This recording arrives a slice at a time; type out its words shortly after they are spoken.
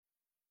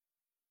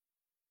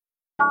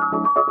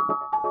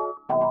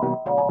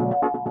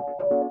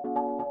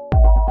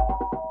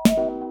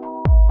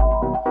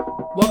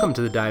Welcome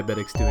to the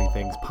Diabetics Doing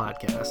Things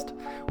podcast.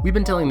 We've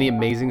been telling the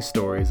amazing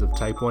stories of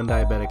type 1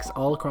 diabetics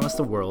all across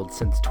the world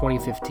since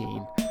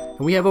 2015, and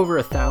we have over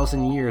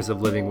 1,000 years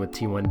of living with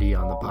T1D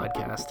on the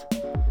podcast.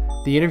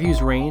 The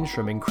interviews range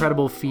from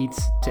incredible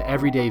feats to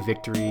everyday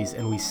victories,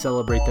 and we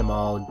celebrate them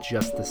all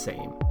just the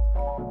same.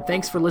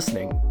 Thanks for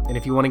listening, and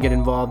if you want to get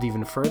involved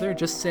even further,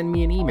 just send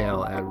me an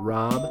email at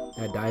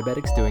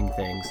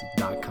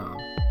rob@diabeticsdoingthings.com.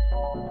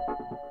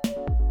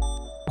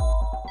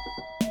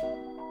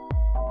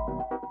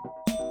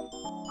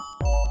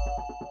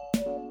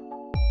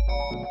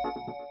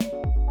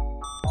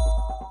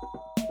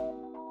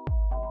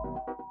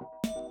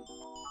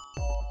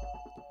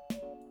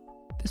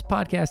 This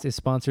podcast is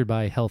sponsored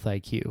by Health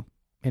IQ.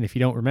 And if you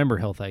don't remember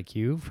Health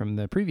IQ from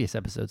the previous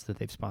episodes that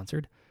they've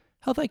sponsored,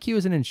 Health IQ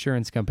is an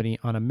insurance company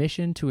on a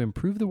mission to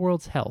improve the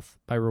world's health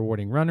by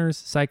rewarding runners,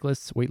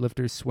 cyclists,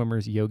 weightlifters,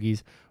 swimmers,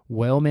 yogis,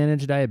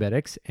 well-managed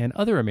diabetics, and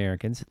other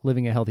Americans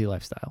living a healthy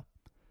lifestyle.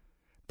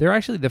 They're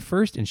actually the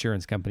first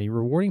insurance company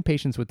rewarding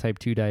patients with type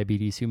 2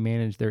 diabetes who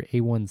manage their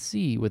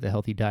A1C with a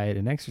healthy diet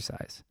and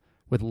exercise,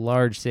 with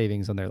large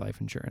savings on their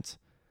life insurance.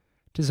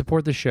 To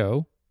support the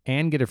show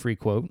and get a free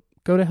quote,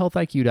 go to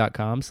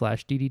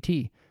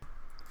healthiq.com/DDT.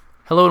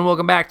 Hello and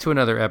welcome back to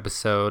another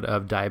episode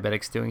of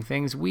Diabetics Doing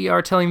Things. We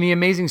are telling the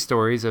amazing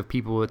stories of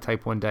people with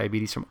type 1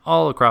 diabetes from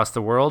all across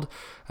the world.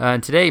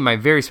 And today, my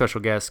very special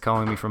guest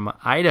calling me from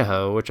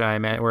Idaho, where I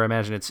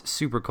imagine it's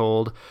super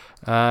cold,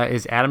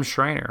 is Adam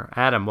Schreiner.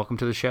 Adam, welcome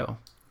to the show.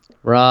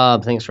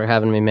 Rob, thanks for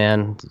having me,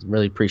 man.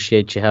 Really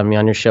appreciate you having me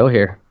on your show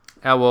here.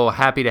 Well,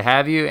 happy to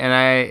have you.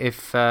 And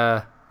if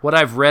what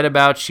I've read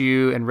about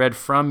you and read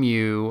from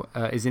you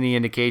is any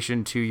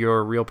indication to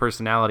your real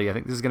personality, I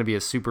think this is going to be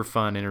a super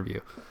fun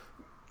interview.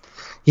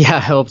 Yeah,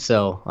 I hope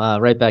so.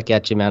 Right back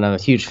at you, man. I'm a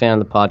huge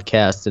fan of the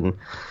podcast and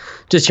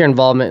just your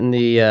involvement in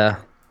the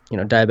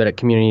diabetic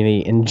community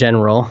in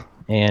general.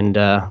 And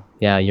I'm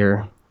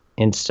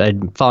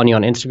following you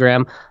on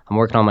Instagram. I'm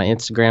working on my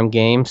Instagram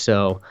game,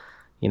 so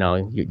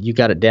you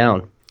got it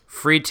down.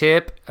 Free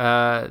tip: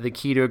 the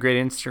key to a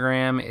great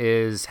Instagram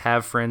is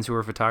have friends who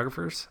are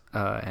photographers,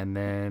 and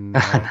then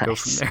go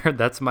from there.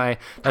 That's my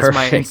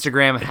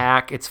Instagram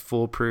hack. It's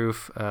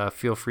foolproof.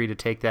 Feel free to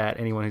take that.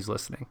 Anyone who's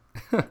listening.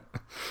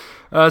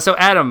 So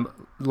Adam,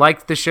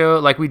 like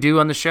we do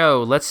on the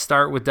show, let's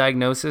start with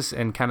diagnosis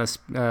and kind of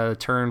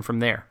turn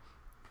from there.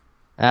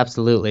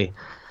 Absolutely.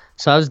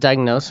 So I was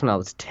diagnosed when I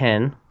was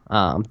 10.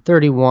 I'm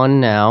 31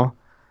 now.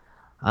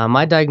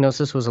 My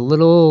diagnosis was a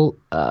little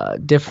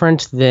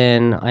different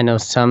than I know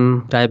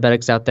some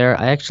diabetics out there.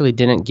 I actually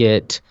didn't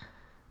get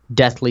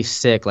deathly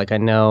sick like I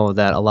know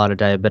that a lot of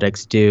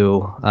diabetics do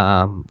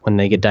when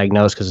they get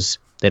diagnosed because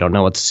they don't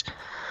know what's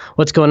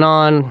going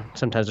on.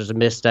 Sometimes there's a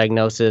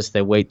misdiagnosis.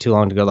 They wait too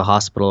long to go to the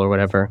hospital or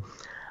whatever.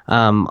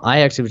 I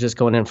actually was just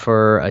going in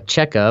for a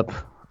checkup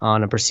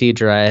on a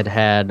procedure I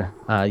had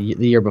the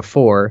year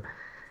before,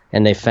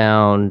 and they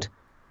found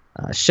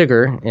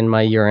sugar in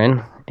my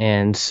urine.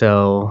 And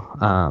so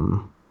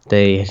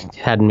they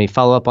had me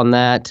follow up on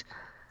that,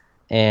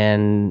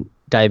 and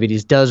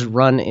diabetes does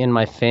run in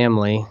my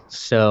family.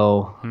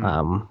 So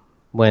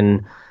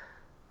when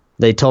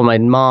they told my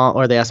mom,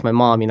 or they asked my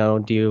mom,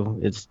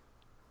 is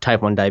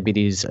type 1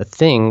 diabetes a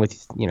thing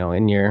with,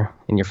 in your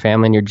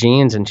family and your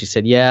genes? And she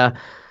said, yeah.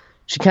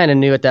 She kind of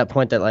knew at that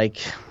point that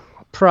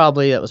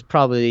that was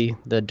probably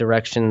the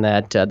direction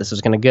that this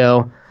was going to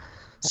go.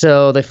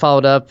 So they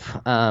followed up,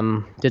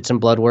 did some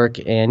blood work,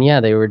 and yeah,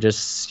 they were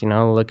just,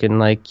 looking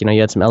like, you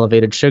had some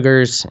elevated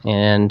sugars,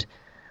 and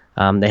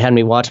they had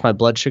me watch my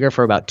blood sugar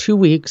for about 2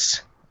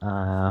 weeks,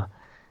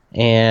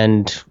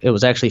 and it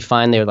was actually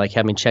fine. They would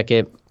have me check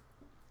it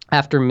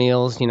after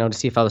meals, to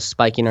see if I was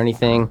spiking or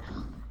anything.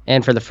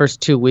 And for the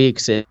first 2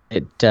 weeks, it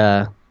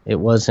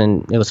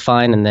was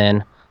fine. And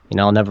then,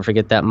 I'll never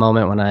forget that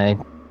moment when I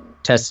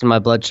tested my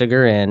blood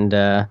sugar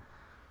and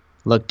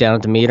looked down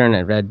at the meter and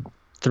it read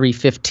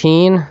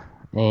 315,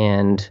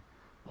 and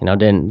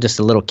just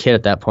a little kid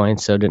at that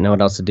point, so didn't know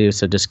what else to do,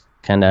 so just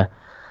kind of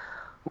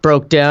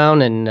broke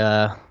down. And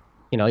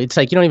it's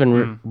like you don't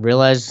even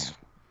realize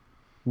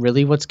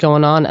really what's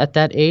going on at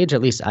that age.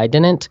 At least I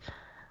didn't.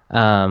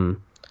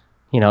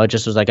 It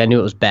just was like I knew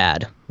it was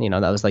bad.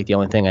 That was the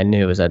only thing I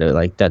knew, is that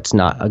that's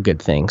not a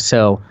good thing.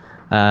 So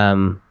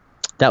that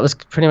was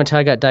pretty much how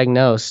I got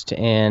diagnosed.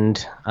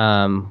 And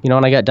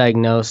when I got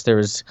diagnosed, there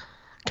was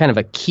kind of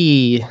a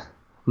key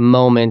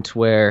moment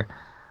where,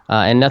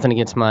 and nothing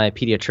against my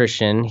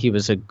pediatrician, he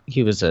was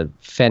a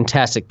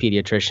fantastic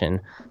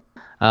pediatrician,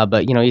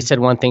 but he said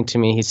one thing to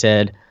me. He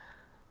said,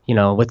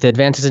 with the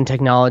advances in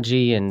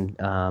technology and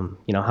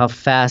how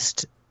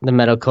fast the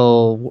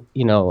medical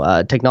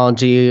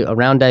technology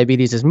around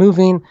diabetes is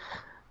moving,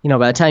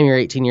 by the time you're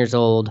 18 years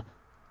old,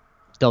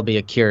 there'll be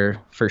a cure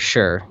for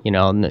sure,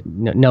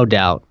 no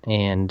doubt.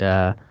 And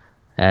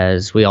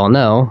as we all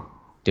know,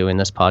 doing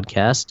this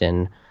podcast,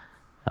 and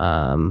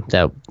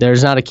that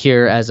there's not a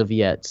cure as of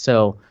yet.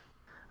 So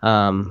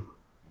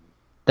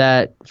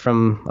that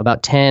from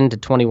about 10 to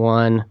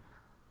 21,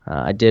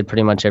 I did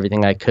pretty much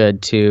everything I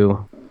could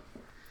to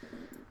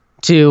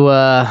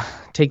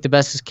take the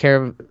best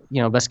care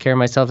of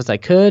myself as I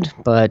could.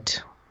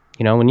 But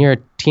when you're a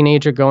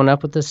teenager growing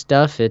up with this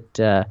stuff, you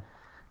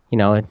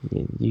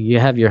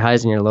have your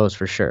highs and your lows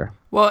for sure.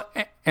 Well,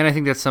 and I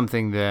think that's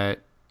something that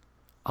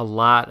a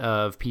lot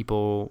of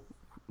people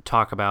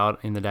talk about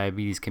in the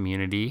diabetes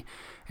community,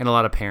 and a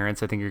lot of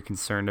parents I think are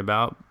concerned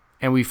about.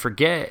 And we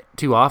forget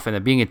too often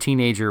that being a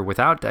teenager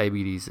without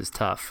diabetes is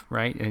tough,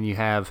 right? And you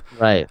have,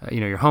 right.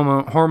 Your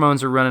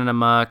hormones are running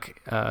amok.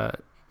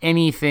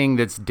 Anything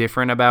that's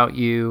different about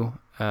you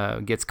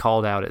gets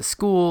called out at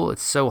school.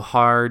 It's so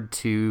hard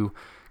to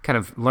kind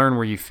of learn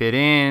where you fit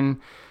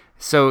in.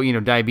 So,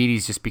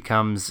 diabetes just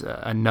becomes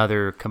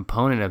another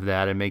component of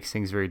that. It makes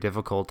things very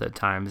difficult at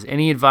times.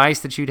 Any advice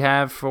that you'd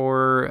have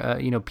for,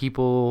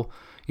 people,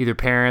 either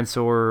parents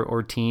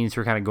or teens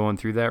who are kind of going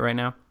through that right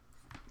now?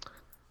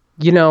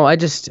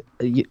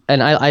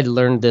 I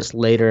learned this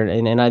later,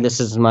 and this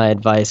is my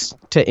advice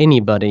to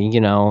anybody,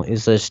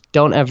 is this: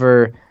 don't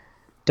ever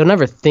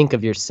think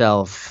of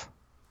yourself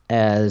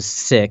as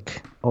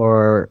sick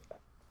or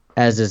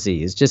as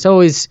disease. Just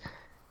always,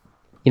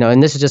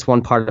 and this is just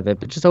one part of it,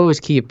 but just always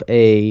keep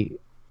a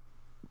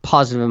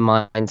positive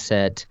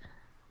mindset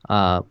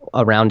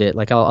around it.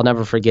 Like I'll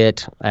never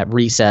forget at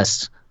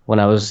recess when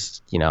I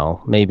was,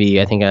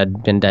 maybe I think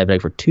I'd been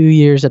diabetic for 2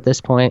 years at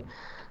this point,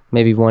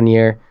 maybe 1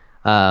 year.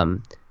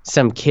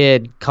 Some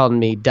kid called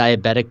me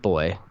diabetic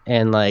boy,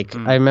 and I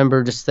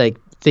remember just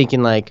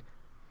thinking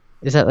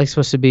is that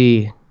supposed to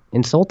be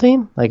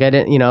insulting? I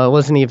didn't, it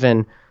wasn't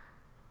even,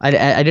 I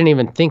didn't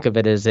even think of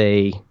it as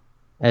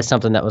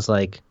something that was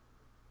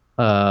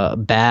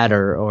bad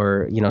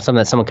or something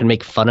that someone could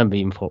make fun of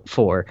me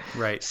for.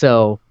 Right.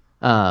 So,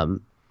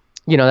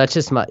 that's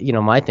just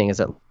my thing is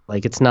that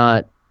it's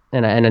not,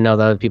 and I know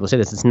that other people say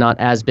this, it's not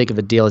as big of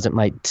a deal as it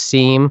might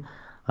seem.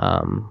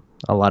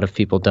 A lot of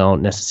people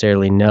don't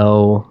necessarily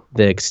know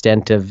the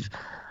extent of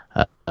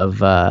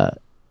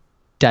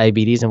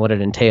diabetes and what it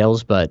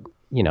entails, but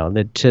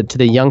to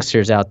the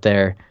youngsters out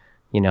there,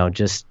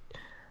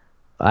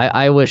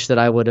 I wish that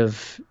I would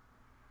have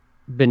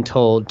been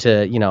told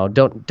to,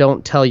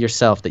 don't tell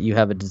yourself that you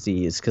have a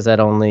disease, because that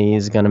only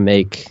is going to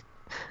make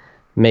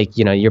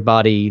your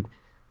body,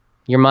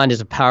 your mind is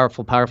a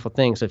powerful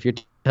thing. So if you're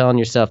telling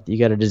yourself that you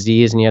got a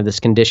disease and you have this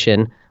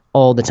condition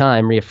all the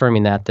time,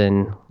 reaffirming that,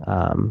 then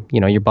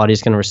your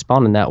body's going to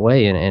respond in that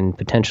way and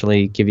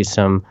potentially give you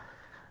some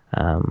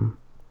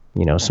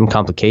some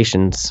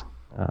complications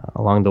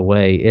along the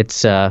way.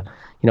 It's a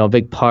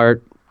big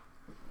part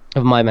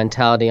of my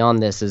mentality on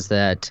this is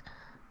that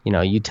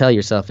you tell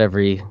yourself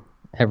every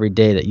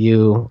day that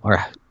you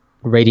are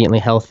radiantly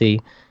healthy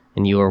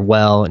and you are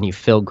well and you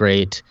feel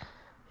great.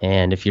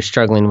 And if you're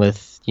struggling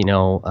with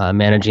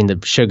managing the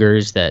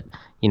sugars, that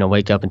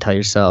wake up and tell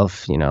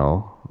yourself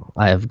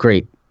I have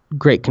great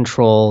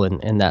control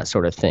and that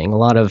sort of thing. A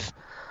lot of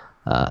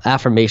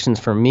affirmations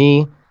for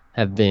me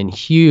have been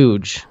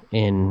huge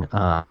in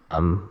my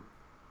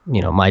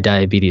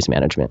diabetes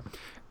management.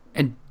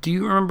 And do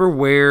you remember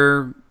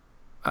where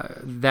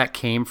that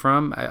came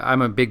from?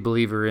 I'm a big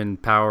believer in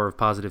power of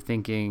positive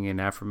thinking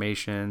and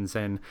affirmations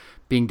and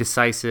being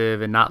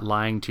decisive and not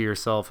lying to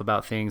yourself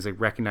about things,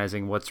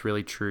 recognizing what's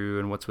really true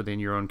and what's within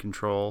your own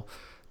control.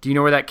 Do you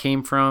know where that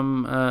came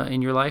from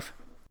in your life?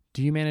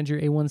 Do you manage your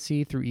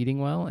A1C through eating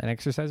well and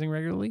exercising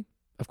regularly?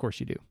 Of course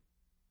you do.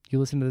 You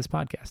listen to this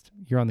podcast.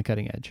 You're on the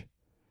cutting edge.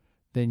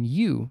 Then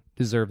you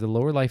deserve the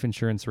lower life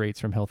insurance rates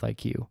from Health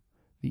IQ,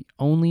 the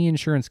only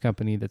insurance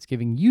company that's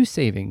giving you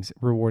savings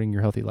rewarding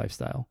your healthy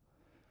lifestyle.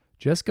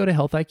 Just go to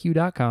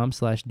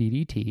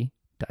healthiq.com/DDT,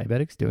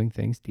 Diabetics Doing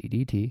Things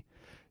DDT,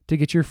 to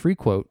get your free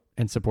quote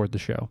and support the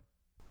show.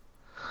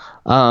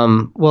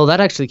 Well, that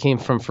actually came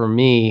from, for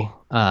me,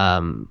 I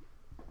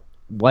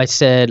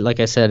said,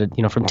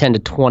 from 10 to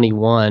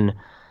 21,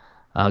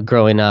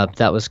 growing up,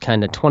 that was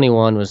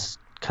 21 was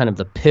kind of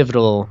the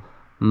pivotal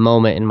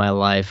moment in my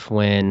life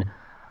when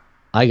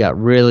I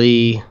got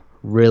really,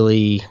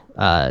 really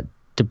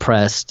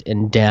depressed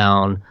and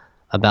down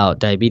about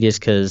diabetes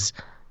because,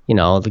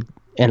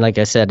 and like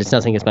I said, it's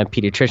nothing against my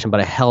pediatrician,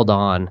 but I held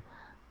on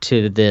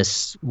to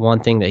this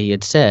one thing that he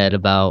had said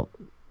about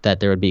that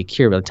there would be a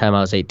cure by the time I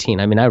was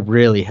 18. I mean, I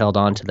really held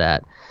on to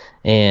that.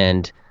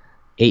 And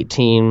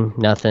 18,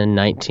 nothing,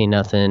 19,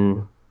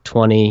 nothing,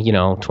 20,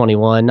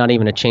 21, not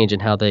even a change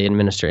in how they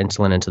administer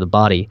insulin into the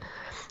body.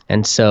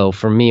 And so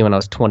for me, when I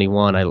was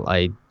 21,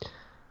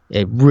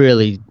 it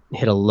really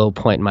hit a low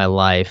point in my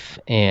life.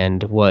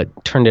 And what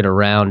turned it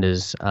around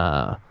is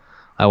I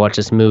watched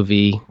this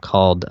movie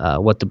called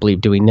What the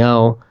Bleep Do We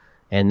Know?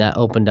 And that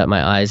opened up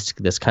my eyes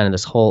to this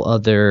whole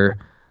other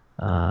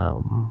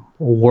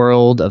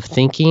world of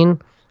thinking.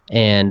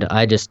 And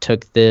I just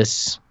took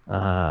this,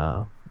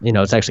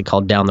 it's actually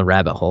called down the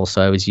rabbit hole.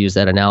 So I always use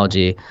that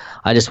analogy.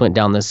 I just went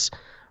down this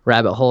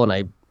rabbit hole and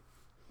I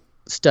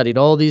studied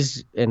all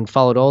these and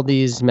followed all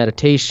these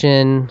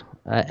meditation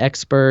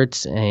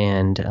experts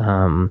and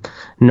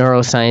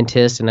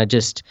neuroscientists. And I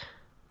just,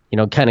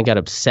 kind of got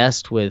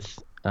obsessed with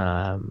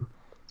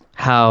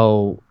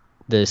how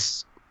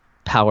this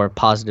power of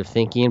positive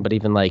thinking, but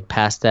even like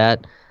past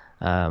that,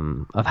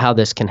 of how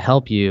this can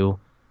help you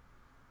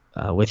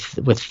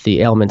with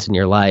the ailments in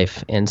your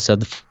life. And so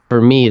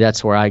for me,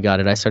 that's where I got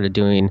it. I started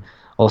doing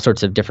all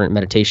sorts of different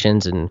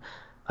meditations, and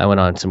I went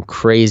on some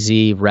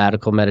crazy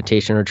radical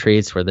meditation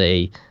retreats where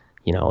they,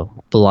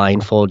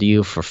 blindfold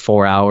you for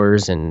 4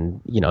 hours and,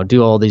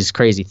 do all these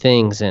crazy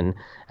things. And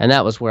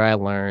that was where I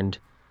learned,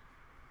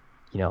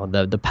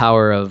 the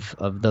power of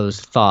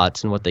those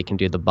thoughts and what they can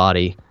do to the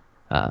body.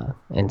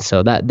 And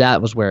so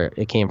that was where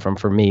it came from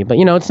for me. But,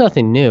 it's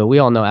nothing new. We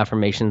all know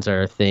affirmations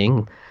are a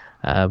thing.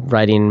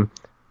 Writing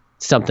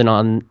something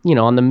on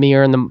the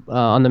mirror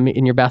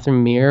in your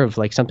bathroom mirror of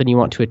like something you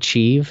want to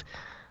achieve.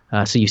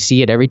 So you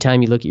see it every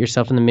time you look at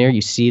yourself in the mirror.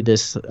 You see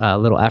this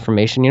little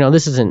affirmation.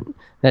 This isn't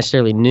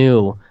necessarily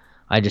new.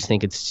 I just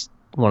think it's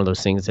one of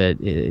those things that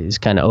is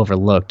kind of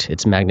overlooked.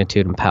 Its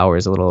magnitude and power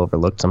is a little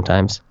overlooked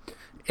sometimes.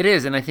 It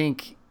is, and I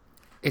think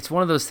it's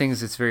one of those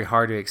things that's very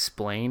hard to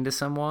explain to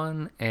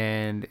someone,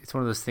 and it's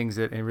one of those things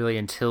that, and really,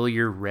 until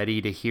you're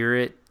ready to hear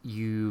it,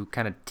 you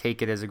kind of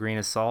take it as a grain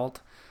of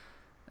salt.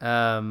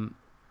 For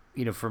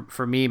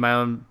me, my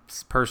own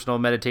personal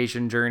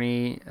meditation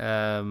journey,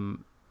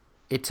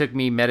 it took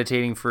me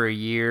meditating for a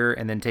year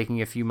and then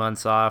taking a few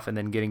months off and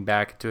then getting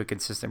back to a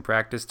consistent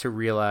practice to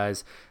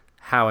realize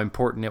how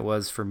important it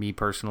was for me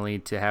personally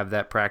to have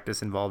that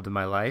practice involved in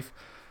my life.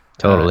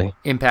 Totally.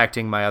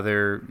 Impacting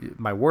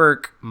my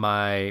work,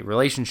 my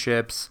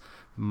relationships,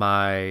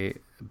 my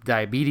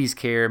diabetes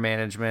care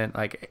management,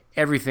 like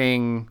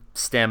everything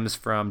stems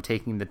from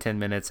taking the 10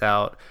 minutes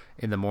out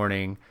in the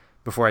morning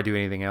before I do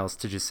anything else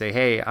to just say,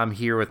 hey, I'm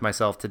here with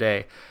myself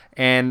today.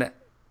 And,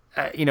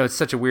 it's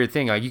such a weird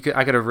thing. I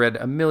could have read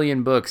a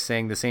million books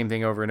saying the same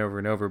thing over and over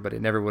and over, but it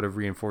never would have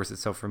reinforced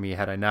itself for me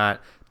had I not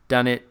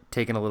done it,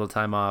 taken a little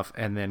time off,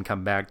 and then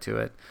come back to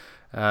it.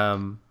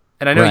 And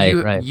I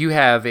know you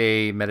have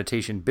a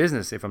meditation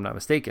business, if I'm not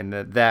mistaken.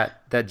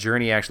 That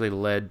journey actually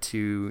led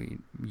to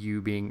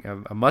you being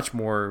a much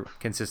more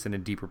consistent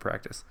and deeper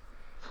practice.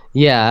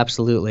 Yeah,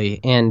 absolutely.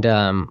 And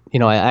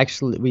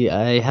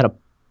I had a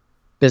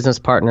business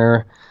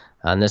partner,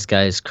 and this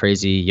guy's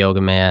crazy yoga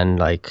man.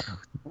 Like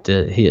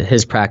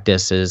his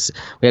practice is,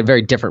 we had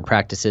very different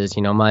practices.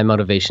 My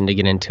motivation to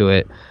get into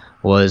it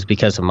was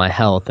because of my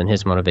health, and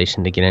his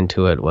motivation to get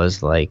into it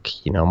was like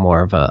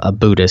more of a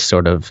Buddhist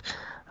sort of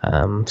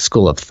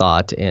school of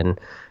thought, and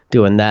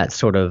doing that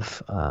sort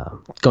of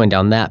going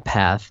down that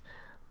path.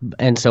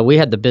 And so we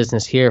had the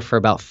business here for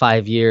about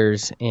 5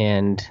 years,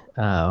 and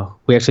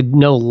we actually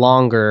no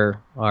longer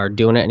are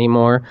doing it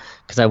anymore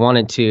because I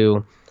wanted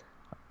to,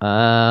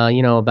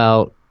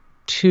 about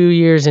 2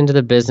 years into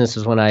the business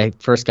was when I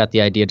first got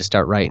the idea to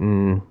start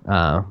writing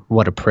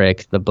What a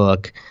Prick, the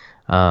book.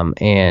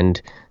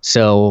 And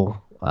so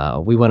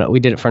we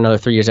did it for another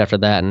 3 years after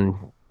that, and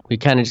we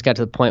kind of just got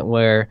to the point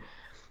where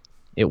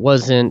it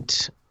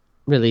wasn't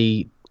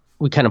really,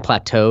 we kind of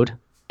plateaued,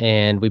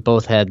 and we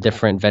both had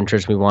different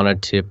ventures we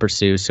wanted to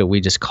pursue. So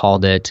we just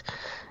called it,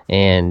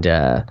 and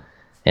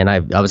I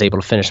was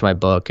able to finish my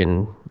book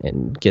and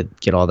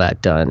get all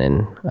that done.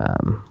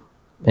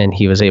 And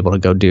he was able to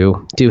go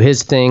do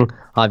his thing.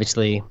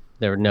 Obviously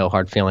there were no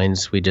hard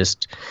feelings.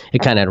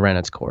 It kind of ran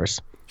its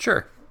course.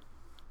 Sure.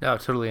 No,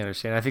 totally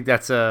understand. I think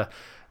that's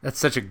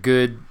such a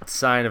good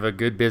sign of a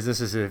good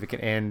business, is if it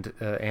can end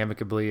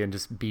amicably and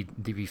just be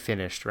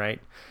finished, right?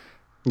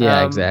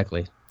 Yeah,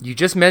 exactly. You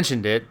just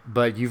mentioned it,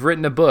 but you've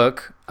written a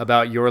book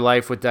about your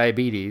life with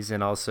diabetes,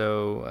 and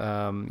also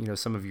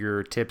some of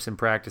your tips and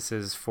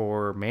practices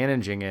for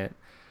managing it,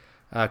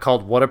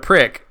 called What a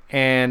Prick.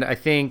 And I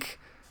think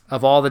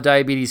of all the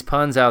diabetes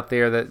puns out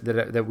there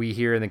that we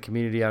hear in the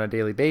community on a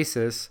daily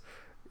basis,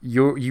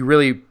 you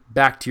really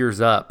backed yours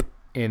up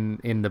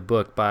in the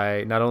book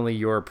by not only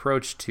your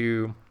approach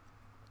to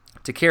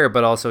care,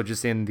 but also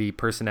just in the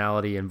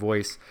personality and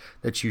voice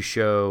that you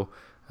show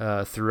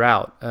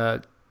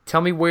throughout.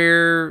 Tell me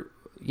where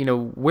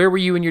were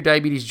you in your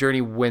diabetes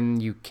journey when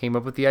you came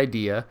up with the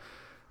idea?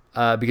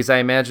 Because I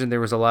imagine there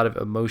was a lot of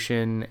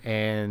emotion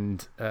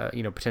and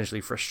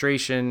potentially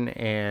frustration,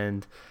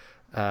 and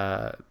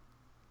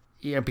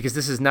because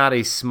this is not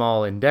a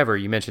small endeavor.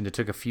 You mentioned it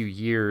took a few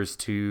years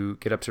to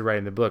get up to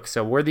writing the book.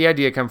 So where'd the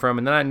idea come from?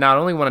 And then I not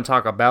only want to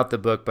talk about the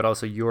book, but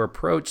also your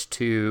approach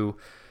to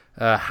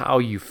how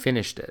you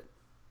finished it.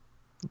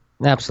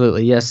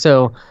 Absolutely. Yes.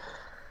 So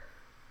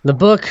the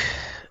book,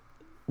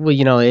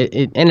 well,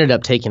 it ended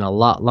up taking a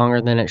lot longer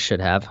than it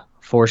should have,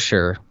 for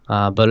sure.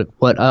 But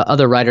what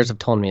other writers have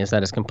told me is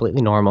that it's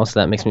completely normal.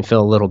 So that makes me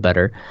feel a little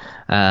better.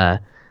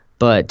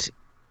 But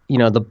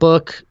the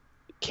book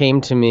came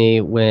to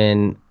me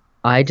when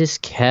I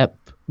just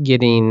kept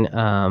getting,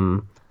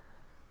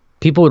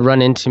 people would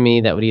run into me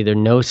that would either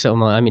know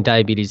someone. I mean,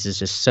 diabetes is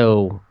just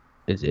so,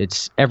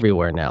 it's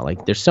everywhere now.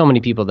 Like there's so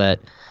many people that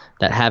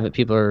have it.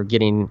 People are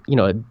getting,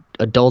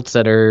 adults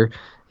that are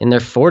in their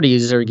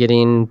 40s are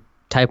getting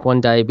type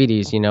 1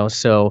 diabetes,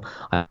 so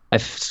I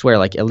swear,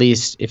 like, at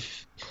least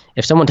if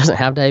if someone doesn't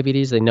have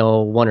diabetes, they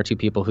know one or two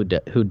people who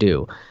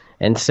do.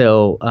 And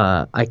so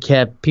I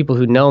kept people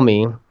who know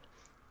me,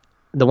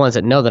 the ones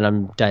that know that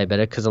I'm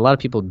diabetic, because a lot of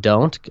people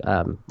don't.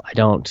 I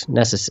don't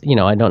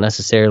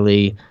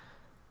necessarily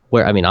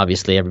I mean,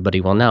 obviously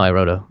everybody will now. I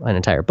wrote an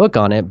entire book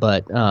on it,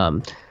 but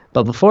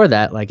before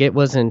that, like, it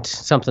wasn't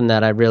something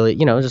that I really,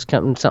 just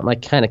something I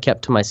kind of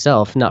kept to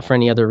myself, not for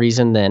any other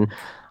reason than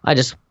I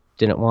just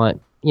didn't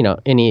want,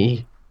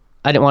 I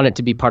didn't want it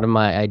to be part of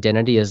my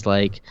identity as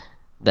like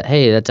that.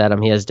 Hey, that's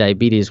Adam. He has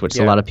diabetes, which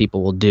a lot of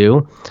people will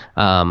do.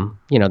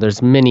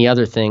 There's many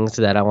other things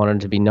that I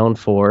wanted to be known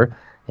for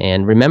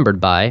and remembered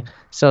by.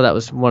 So that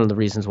was one of the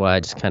reasons why I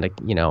just kind of,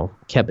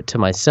 kept it to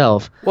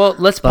myself. Well,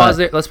 let's pause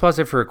there. Let's pause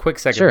there for a quick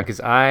second, Sure. because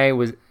I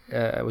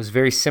was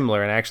very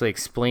similar, and I actually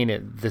explain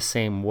it the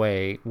same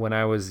way. When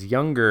I was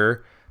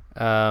younger,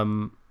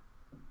 I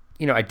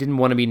didn't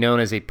want to be known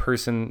as a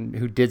person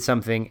who did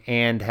something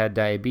and had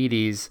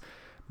diabetes,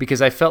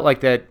 because I felt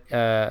like that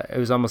it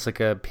was almost like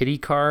a pity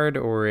card,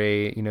 or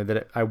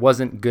that I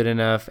wasn't good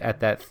enough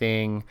at that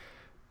thing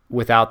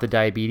without the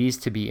diabetes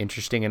to be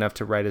interesting enough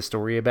to write a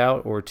story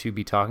about or to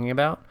be talking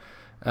about.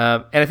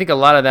 And I think a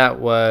lot of that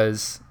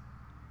was,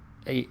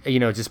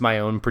 just my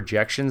own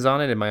projections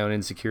on it and my own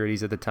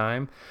insecurities at the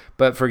time.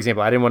 But for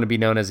example, I didn't want to be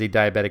known as a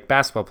diabetic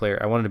basketball player.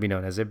 I wanted to be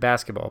known as a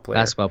basketball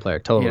player.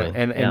 Totally.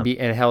 And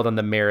held on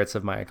the merits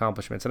of my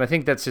accomplishments. And I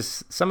think that's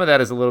just, some of that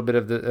is a little bit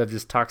of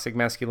just toxic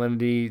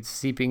masculinity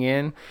seeping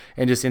in,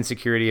 and just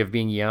insecurity of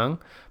being young.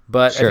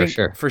 But I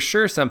think for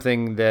sure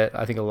something that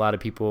I think a lot of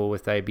people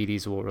with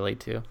diabetes will relate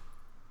to.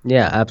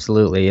 Yeah,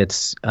 absolutely.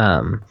 It's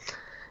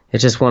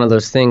just one of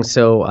those things.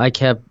 So I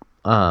kept,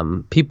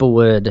 people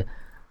would,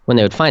 when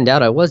they would find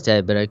out I was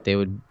diabetic, they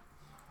would,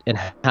 and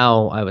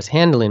how I was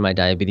handling my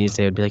diabetes,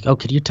 they would be like, oh,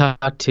 could you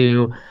talk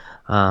to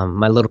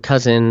my little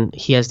cousin?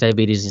 He has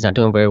diabetes. He's not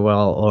doing very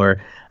well.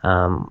 Or,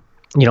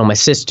 my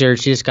sister,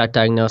 she just got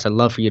diagnosed. I'd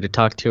love for you to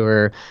talk to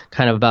her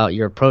kind of about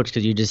your approach,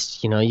 because you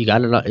just, you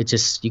got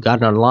it. You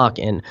got it on lock.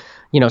 And,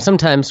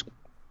 sometimes,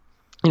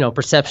 their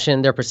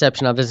perception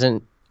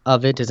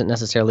of it isn't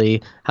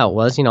necessarily how it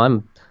was.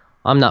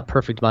 I'm not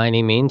perfect by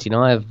any means.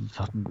 I have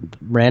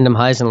random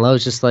highs and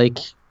lows, just like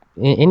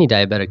any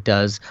diabetic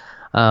does.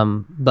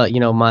 But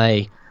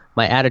my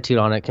attitude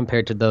on it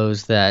compared to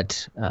those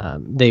that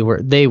they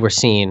were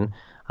seeing,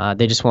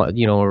 they just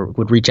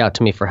would reach out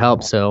to me for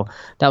help. So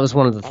that was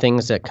one of the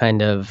things that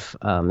kind of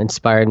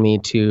inspired me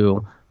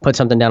to put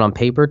something down on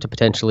paper to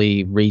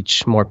potentially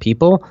reach more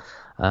people.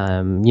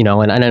 And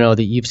I know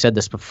that you've said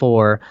this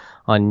before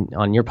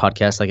on your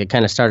podcast. Like, it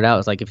kind of started out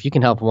as like, if you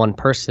can help one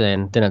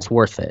person, then it's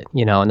worth it.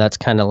 And that's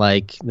kind of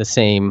like the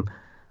same.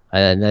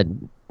 That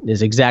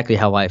is exactly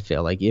how I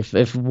feel. Like,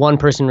 if one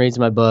person reads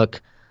my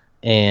book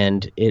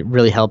and it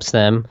really helps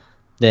them,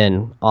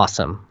 then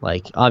awesome.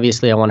 Like,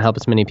 obviously I want to help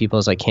as many people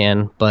as I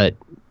can, but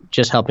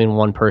just helping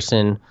one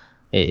person,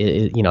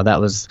 that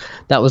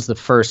was the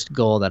first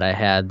goal that I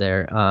had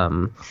there.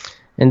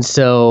 And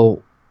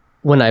so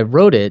when I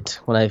wrote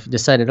it, when I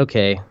decided,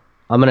 okay,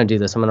 I'm going to do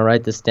this, I'm going to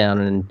write this down,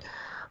 and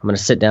I'm going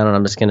to sit down and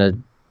I'm just going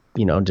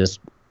to,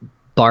 just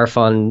barf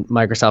on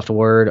Microsoft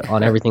Word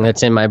on everything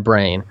that's in my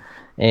brain.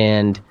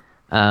 And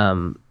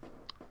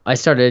I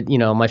started,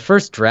 my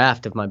first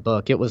draft of my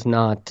book, it was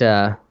not,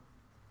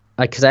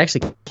 because I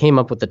actually came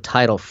up with the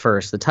title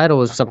first. The title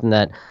was something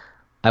that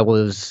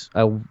was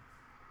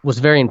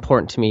very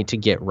important to me to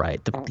get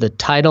right. The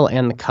title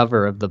and the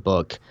cover of the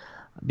book,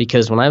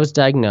 because when I was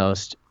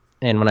diagnosed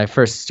and when I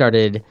first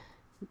started,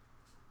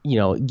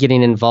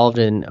 getting involved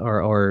in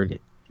or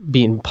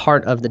being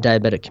part of the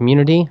diabetic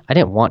community, I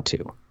didn't want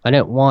to. I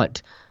didn't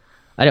want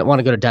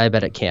to go to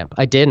diabetic camp.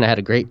 I did, and I had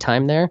a great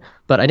time there,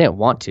 but I didn't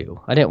want to.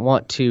 I didn't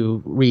want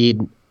to read,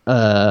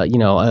 a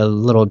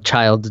little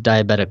child's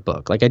diabetic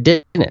book. Like, I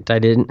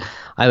didn't.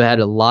 I had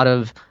a lot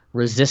of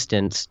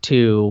resistance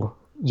to,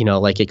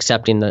 like,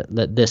 accepting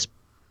that this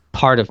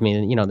part of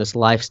me, this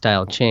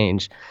lifestyle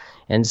change.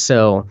 And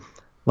so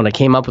when I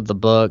came up with the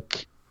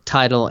book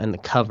title and the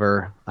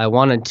cover, I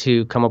wanted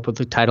to come up with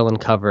the title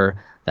and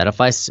cover that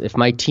if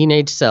my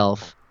teenage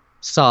self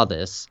saw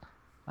this,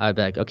 I'd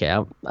be like, okay, I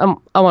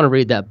want to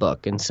read that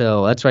book. And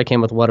so that's where I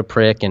came with What a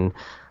Prick, and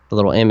the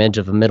little image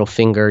of a middle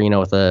finger,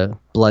 with a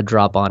blood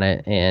drop on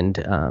it. And,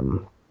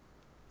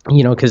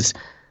 because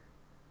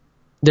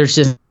there's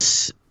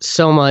just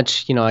so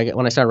much,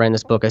 when I started writing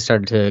this book, I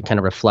started to kind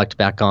of reflect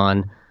back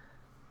on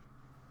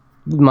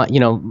my,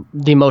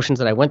 the emotions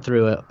that I went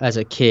through as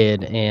a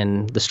kid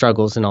and the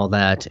struggles and all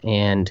that.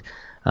 And,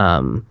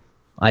 I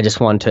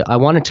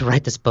wanted to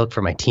write this book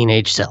for my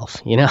teenage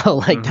self,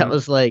 like that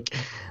was like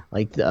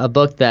a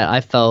book that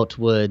I felt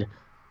would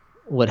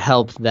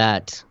help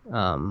that,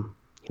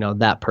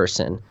 that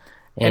person.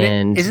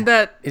 And isn't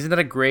that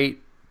a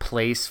great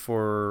place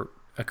for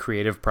a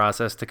creative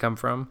process to come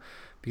from?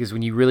 Because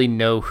when you really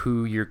know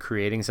who you're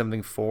creating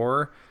something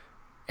for,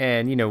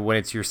 and when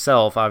it's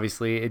yourself,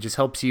 obviously it just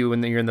helps you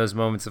when you're in those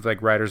moments of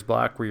like writer's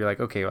block, where you're like,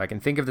 okay, well, I can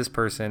think of this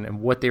person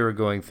and what they were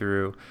going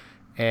through,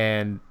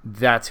 and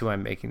that's who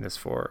I'm making this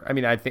for. I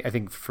mean, I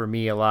think for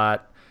me a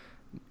lot,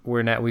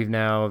 we've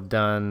now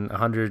done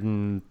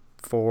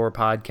 104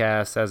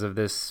 podcasts as of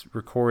this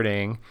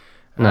recording.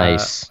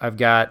 Nice. I've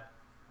got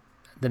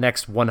the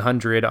next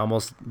 100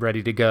 almost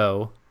ready to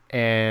go.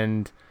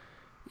 And,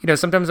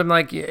 sometimes I'm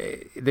like,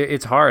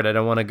 it's hard. I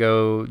don't want to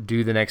go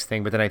do the next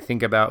thing, but then I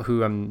think about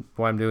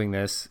why I'm doing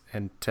this,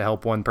 and to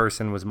help one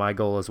person was my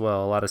goal as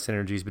well. A lot of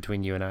synergies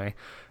between you and I.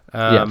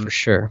 Yeah, for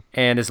sure.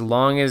 And as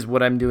long as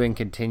what I'm doing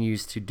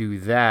continues to do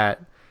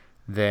that,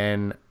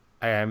 then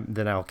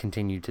I'll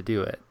continue to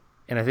do it.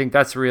 And I think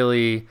that's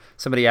really,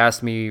 somebody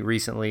asked me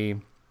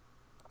recently,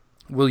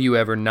 will you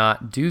ever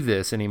not do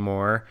this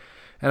anymore?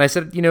 And I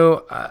said,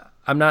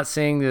 I'm not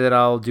saying that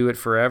I'll do it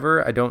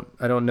forever. I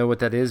don't know what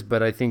that is,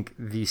 but I think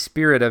the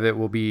spirit of it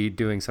will be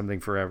doing something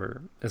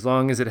forever. As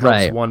long as it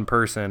helps one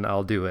person,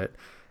 I'll do it.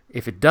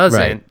 If it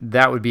doesn't,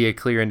 that would be a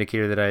clear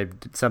indicator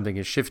that something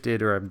has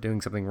shifted, or I'm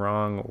doing something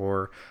wrong,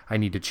 or I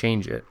need to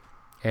change it.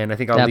 And I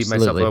think I'll leave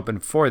myself open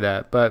for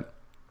that. But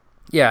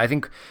yeah, I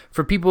think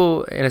for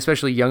people, and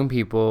especially young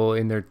people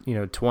in their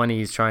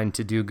 20s, trying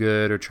to do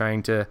good or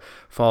trying to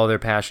follow their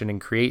passion and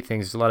create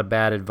things, there's a lot of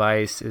bad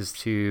advice as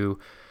to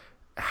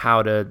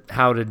how to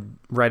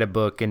write a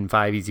book in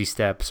 5 easy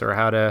steps, or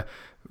how to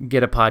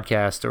get a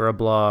podcast or a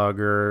blog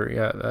or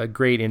a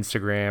great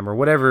Instagram or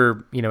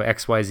whatever,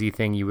 XYZ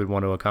thing you would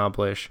want to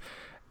accomplish.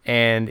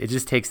 And it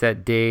just takes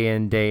that day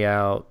in, day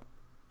out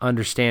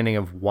understanding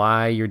of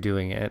why you're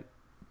doing it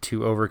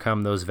to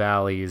overcome those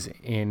valleys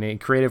in a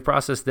creative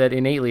process that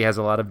innately has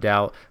a lot of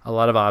doubt, a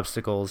lot of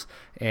obstacles,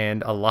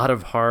 and a lot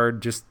of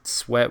hard, just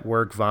sweat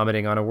work,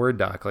 vomiting on a Word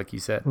doc, like you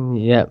said.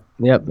 Yep,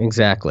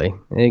 exactly.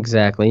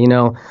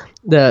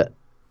 The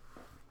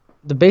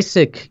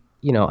basic,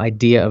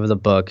 idea of the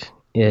book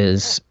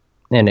is,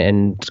 and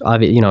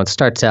it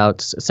starts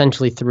out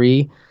essentially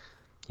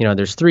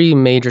there's three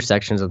major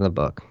sections of the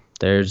book.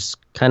 There's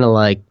kind of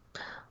like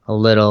a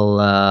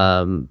little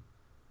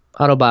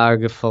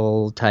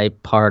autobiographical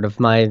type part of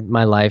my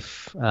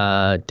life,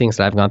 things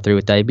that I've gone through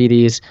with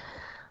diabetes,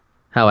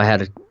 how I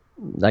had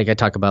I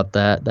talk about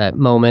that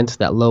moment,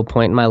 that low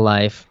point in my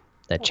life,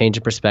 that change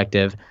of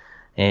perspective,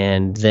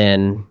 and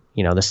then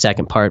the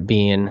second part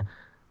being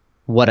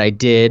what I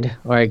did,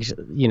 or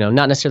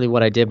not necessarily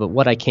what I did, but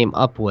what I came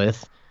up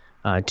with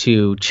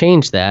to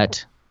change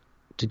that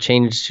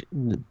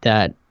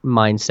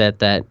mindset,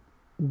 that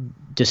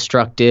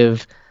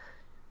destructive,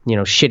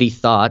 shitty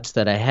thoughts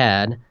that I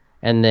had.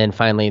 And then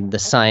finally, the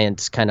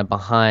science kind of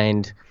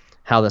behind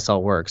how this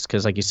all works.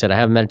 Because like you said, I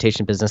have a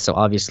meditation business, so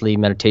obviously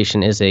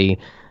meditation is a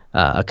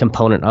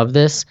component of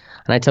this.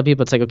 And I tell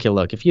people, it's like, okay,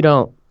 look, if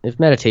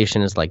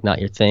meditation is like not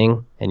your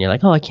thing, and you're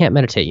like, oh, I can't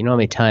meditate. You know how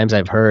many times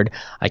I've heard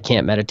I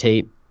can't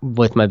meditate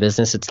with my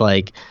business? It's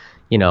like,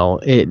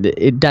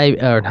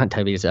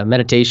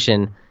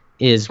 meditation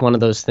is one of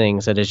those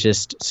things that is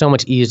just so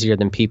much easier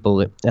than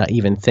people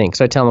even think.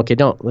 So I tell them, okay,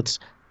 don't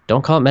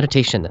call it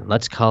meditation then.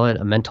 Let's call it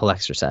a mental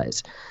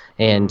exercise.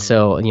 And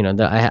so,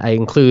 I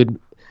include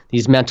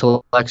these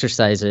mental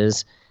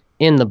exercises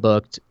in the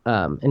book.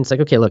 And it's like,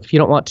 okay, look, if you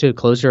don't want to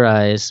close your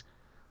eyes,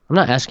 I'm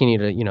not asking you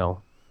to,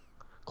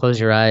 close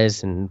your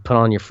eyes and put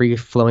on your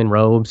free-flowing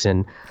robes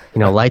and,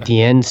 light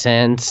the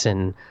incense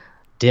and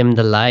dim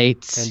the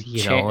lights,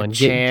 and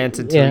chant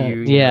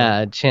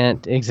until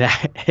chant.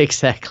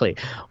 Exactly.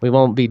 We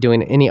won't be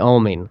doing any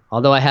oming,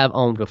 although I have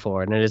omed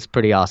before, and it is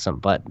pretty awesome.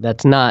 But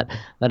that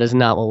is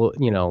not what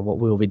what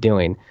we will be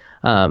doing.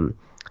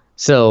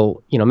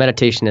 So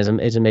meditation is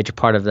a major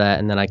part of that,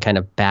 and then I kind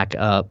of back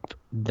up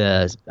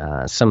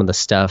some of the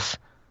stuff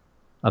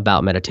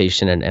about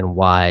meditation and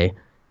why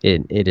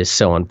it is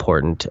so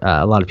important.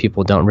 A lot of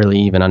people don't really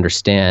even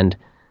understand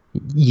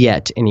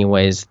yet,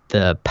 anyways,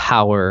 the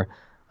power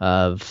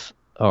of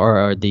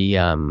or the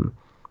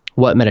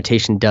what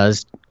meditation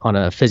does on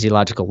a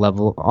physiological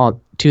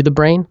level to the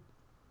brain.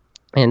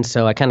 And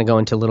so I kind of go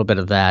into a little bit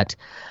of that,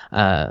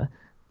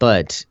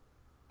 but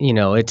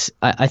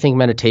I think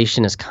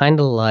meditation is kind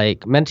of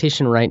like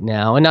meditation right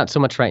now, and not so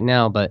much right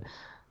now, but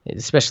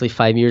especially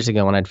 5 years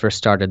ago when I'd first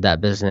started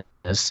that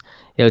business.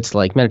 It's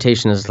like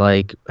meditation is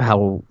like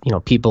how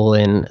people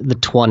in the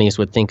 20s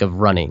would think of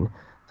running.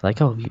 It's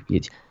like, oh,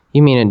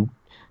 you mean in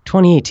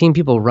 2018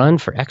 people run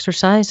for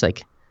exercise?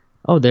 Like,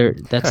 oh,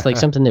 that's like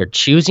something they're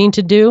choosing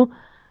to do.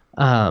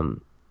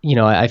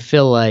 I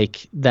feel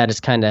like that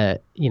is kind of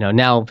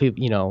now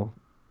people,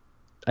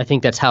 I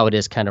think that's how it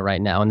is kind of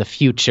right now. In the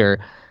future,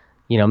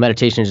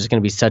 meditation is just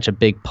going to be such a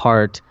big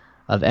part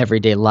of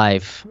everyday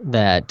life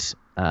that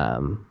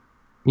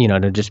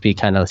to just be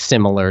kind of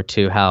similar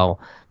to how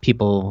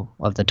people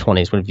of the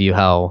 20s would view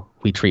how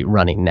we treat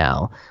running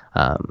now.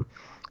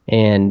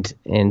 And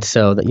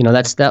so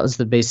that was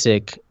the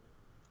basic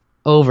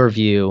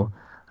overview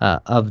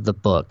of the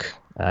book.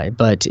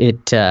 But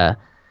it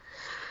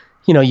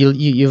you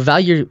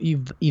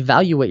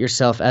evaluate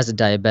yourself as a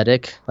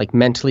diabetic, like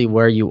mentally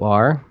where you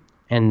are,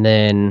 and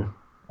then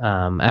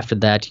after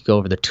that you go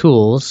over the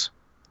tools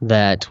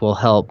that will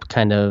help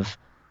kind of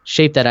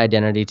shape that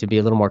identity to be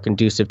a little more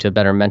conducive to a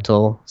better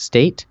mental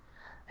state.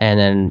 And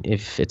then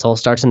if it all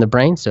starts in the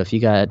brain, so if you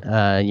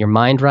got your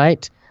mind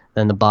right,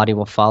 then the body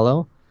will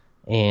follow.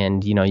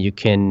 And, you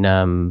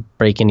can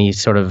break any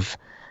sort of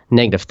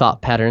negative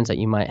thought patterns that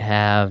you might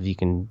have. You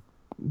can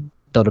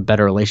build a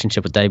better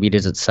relationship with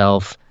diabetes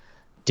itself,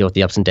 deal with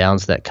the ups and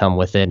downs that come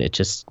with it. It's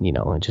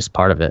just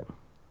part of it.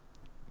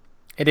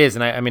 It is.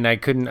 And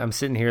I'm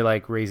sitting here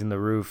like raising the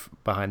roof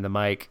behind the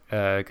mic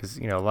because,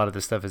 a lot of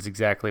this stuff is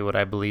exactly what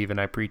I believe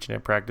and I preach and I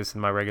practice in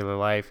my regular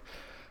life.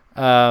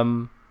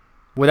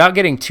 Without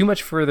getting too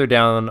much further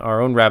down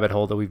our own rabbit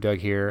hole that we've dug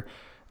here,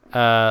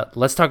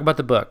 let's talk about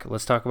the book.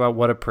 Let's talk about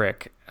What a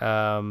Prick.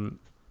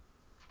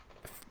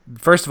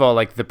 First of all,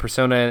 like the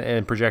persona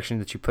and projection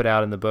that you put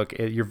out in the book,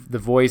 the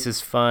voice is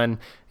fun.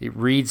 It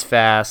reads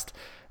fast.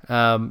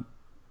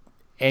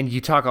 And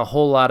you talk a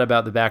whole lot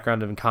about the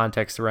background and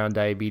context around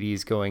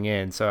diabetes going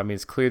in. So,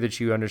 it's clear that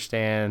you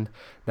understand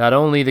not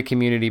only the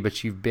community,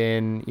 but you've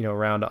been,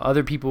 around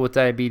other people with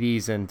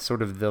diabetes and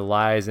sort of the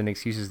lies and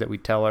excuses that we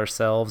tell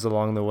ourselves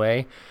along the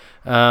way.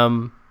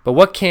 But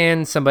what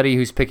can somebody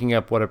who's picking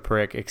up What a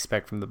Prick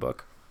expect from the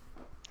book?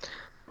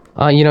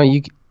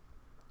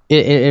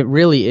 It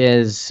really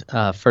is,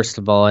 first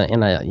of all,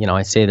 and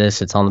I say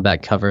this, it's on the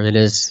back cover. It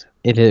is,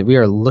 we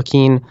are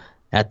looking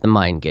at the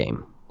mind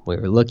game.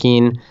 We're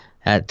looking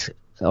at,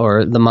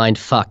 or the mind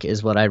fuck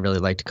is what I really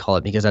like to call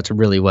it, because that's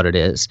really what it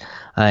is.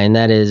 And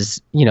that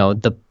is,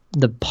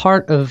 the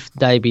part of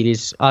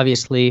diabetes,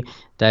 obviously,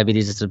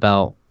 diabetes is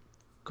about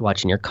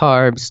watching your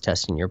carbs,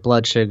 testing your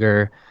blood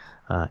sugar,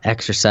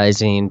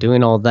 exercising,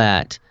 doing all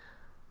that.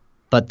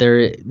 But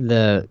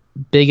the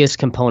biggest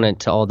component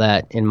to all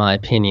that, in my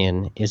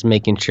opinion, is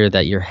making sure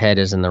that your head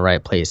is in the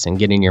right place and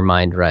getting your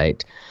mind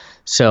right.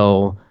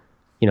 So,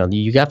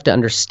 you have to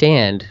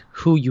understand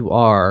who you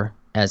are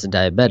as a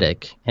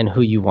diabetic and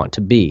who you want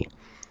to be.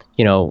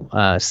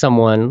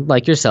 Someone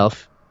like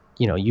yourself,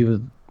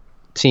 you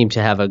seem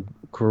to have a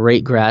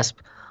great grasp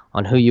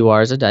on who you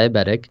are as a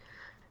diabetic,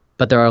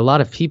 but there are a lot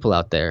of people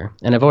out there.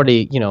 And I've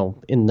already,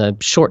 in the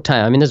short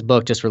time, this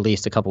book just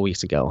released a couple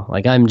weeks ago.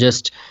 Like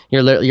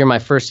you're my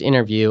first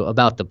interview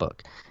about the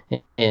book.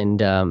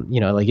 And,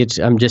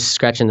 I'm just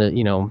scratching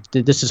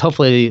this is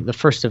hopefully the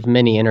first of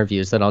many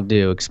interviews that I'll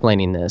do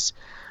explaining this.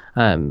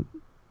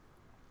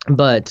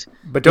 But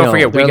don't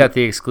forget, we got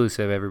the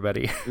exclusive,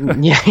 everybody.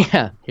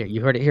 Yeah. Here,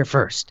 you heard it here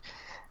first.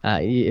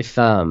 If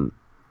there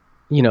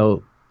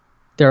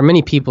are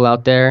many people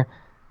out there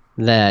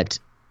that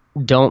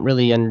don't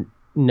really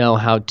know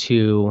how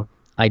to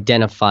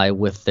identify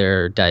with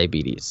their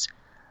diabetes,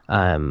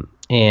 and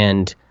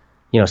a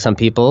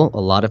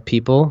lot of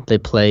people, they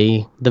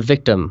play the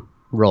victim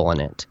role in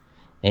it,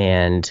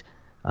 and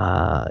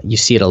you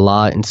see it a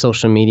lot in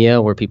social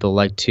media where people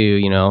like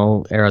to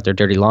air out their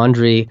dirty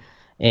laundry.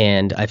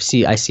 And I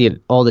see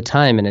it all the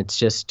time, and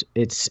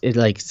it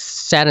like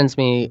saddens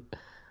me,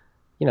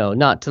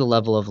 not to the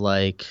level of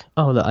like,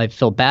 oh, I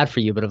feel bad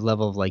for you, but of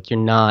level of like,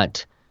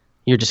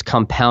 you're just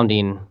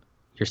compounding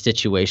your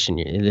situation.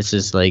 This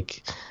is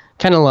like,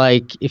 kind of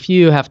like if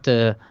you have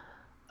to,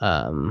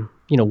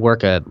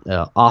 work a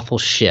awful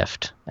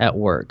shift at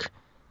work,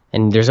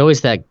 and there's always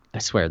that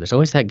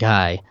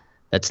guy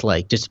that's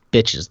like just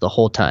bitches the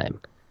whole time.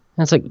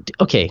 And it's like,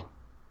 okay,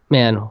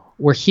 man,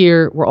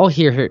 we're all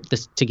here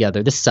this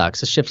together. This sucks.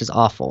 This shift is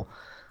awful,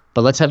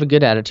 but let's have a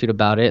good attitude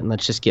about it and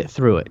let's just get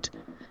through it.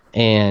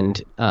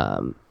 And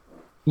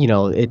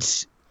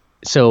it's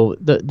so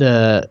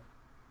the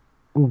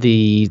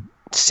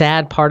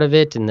sad part of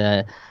it and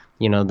the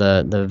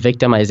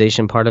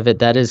victimization part of it,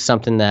 that is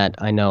something that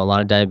I know a lot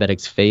of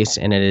diabetics face,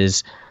 and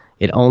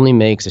it only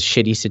makes a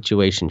shitty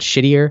situation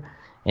shittier.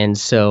 And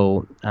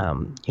so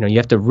you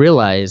have to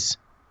realize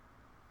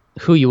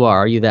who you are.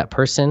 Are you that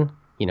person?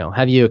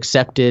 Have you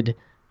accepted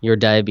your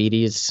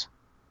diabetes?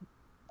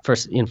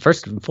 First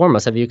and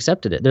foremost, have you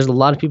accepted it? There's a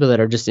lot of people that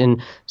are just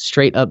in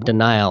straight up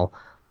denial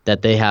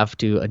that they have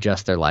to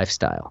adjust their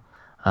lifestyle.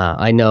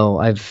 I know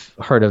I've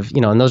heard of,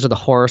 and those are the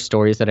horror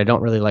stories that I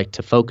don't really like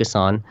to focus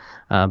on.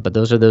 But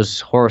those are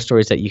those horror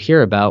stories that you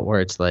hear about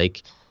where it's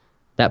like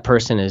that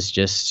person is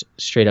just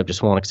straight up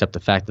just won't accept the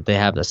fact that they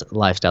have this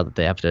lifestyle that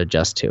they have to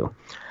adjust to.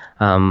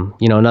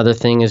 Another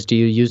thing is, do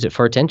you use it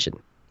for attention?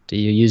 Do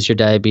you use your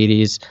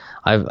diabetes?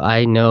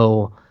 I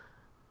know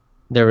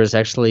there was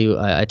actually,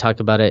 I talk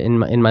about it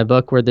in my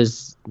book, where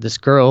there's this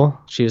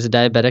girl, she was a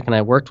diabetic, and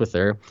I worked with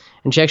her,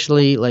 and she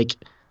actually,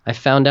 I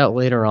found out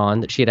later on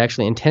that she had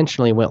actually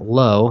intentionally went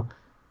low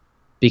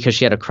because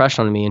she had a crush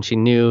on me, and she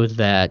knew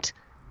that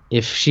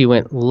if she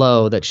went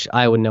low that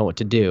I would know what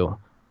to do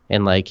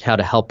and how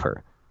to help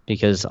her,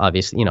 because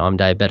obviously, I'm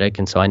diabetic,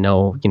 and so I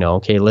know,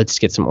 okay, let's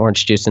get some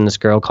orange juice in this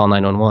girl, call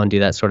 911, do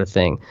that sort of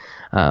thing.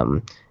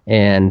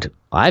 And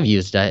I've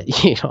used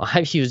it,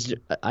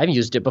 I've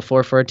used it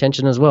before for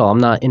attention as well. I'm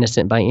not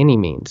innocent by any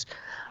means.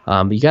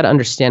 But you got to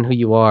understand who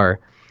you are.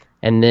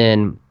 And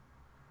then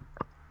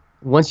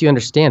once you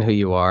understand who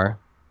you are,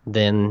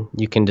 then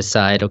you can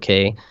decide,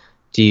 okay,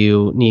 do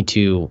you need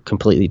to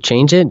completely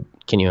change it?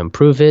 Can you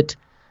improve it?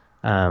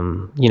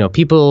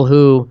 People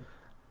who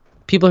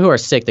are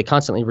sick, they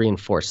constantly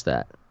reinforce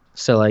that.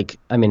 So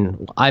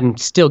I'm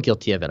still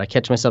guilty of it. I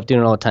catch myself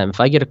doing it all the time. If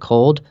I get a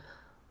cold,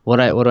 What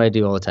do I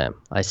do all the time?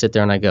 I sit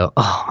there and I go,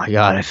 oh my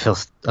God, I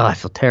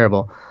feel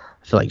terrible.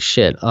 I feel like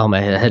shit. Oh, my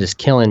head is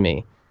killing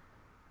me.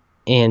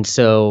 And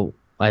so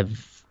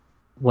I've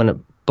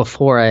when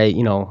before I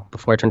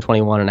turned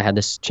 21 and I had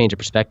this change of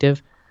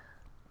perspective,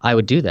 I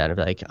would do that. I'd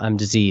be like, I'm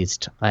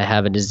diseased. I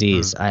have a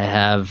disease. I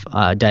have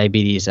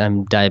diabetes.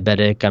 I'm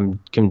diabetic. I'm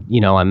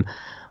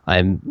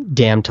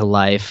damned to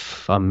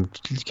life. I'm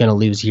gonna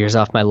lose years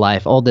off my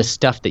life. All this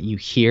stuff that you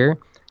hear,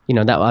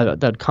 that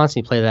would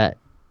constantly play that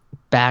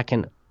back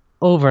and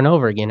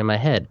over again in my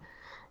head.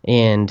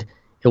 And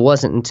it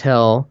wasn't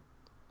until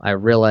I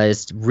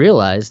realized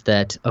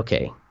that,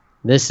 okay,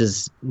 this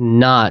is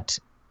not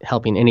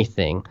helping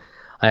anything.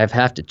 I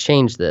have to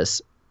change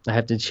this. I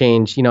have to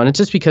change, and it's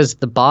just because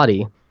the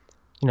body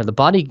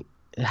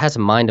has a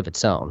mind of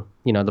its own.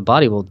 The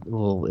body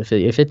will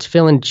if it's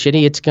feeling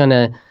shitty, it's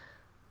gonna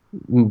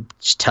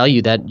just tell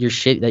you that you're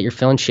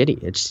feeling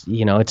shitty.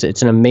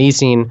 It's an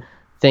amazing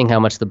thing how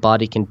much the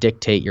body can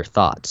dictate your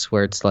thoughts,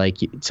 where it's like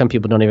some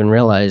people don't even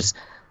realize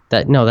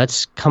that, no,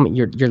 that's coming.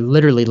 You're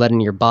literally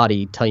letting your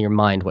body tell your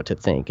mind what to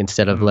think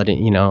instead of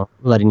letting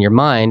your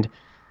mind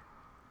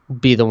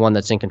be the one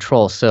that's in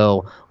control.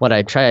 So what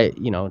I try,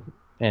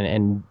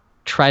 and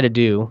try to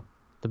do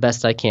the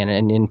best I can.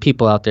 And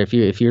people out there,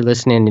 if you're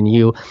listening and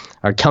you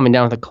are coming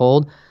down with a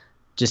cold,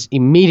 just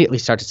immediately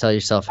start to tell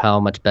yourself how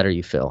much better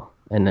you feel.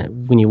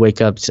 And when you wake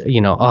up,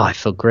 I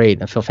feel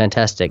great. I feel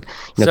fantastic.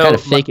 So kind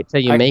of fake it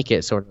till you make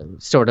it sort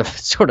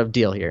of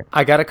deal here.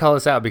 I got to call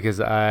this out because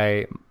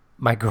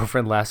my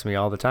girlfriend laughs at me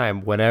all the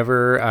time.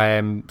 Whenever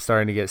I'm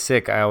starting to get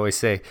sick, I always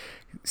say,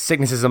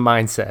 sickness is a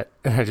mindset.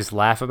 And I just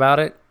laugh about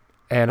it.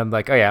 And I'm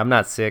like, oh yeah, I'm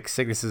not sick.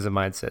 Sickness is a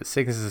mindset.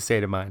 Sickness is a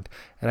state of mind.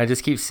 And I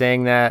just keep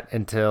saying that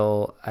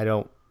until I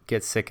don't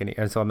get sick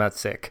until I'm not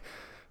sick.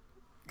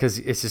 Because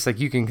it's just like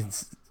you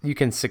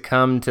can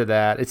succumb to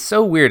that. It's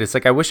so weird. It's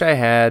like I wish I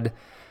had,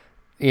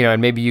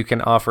 and maybe you can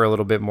offer a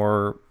little bit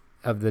more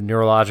of the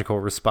neurological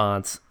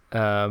response.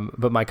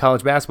 But my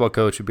college basketball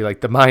coach would be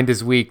like, the mind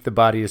is weak, the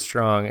body is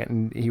strong,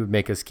 and he would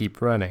make us keep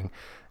running.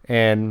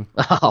 And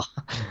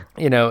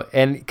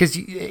and because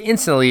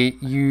instantly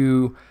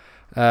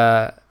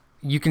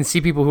you can see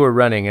people who are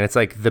running, and it's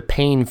like the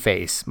pain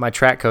face. My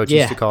track coach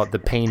used to call it the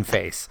pain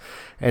face.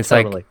 And it's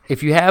like,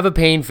 if you have a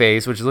pain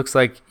face, which looks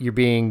like you're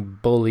being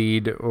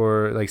bullied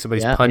or like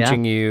somebody's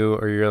punching you,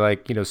 or you're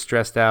like,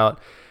 stressed out.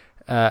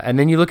 And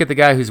then you look at the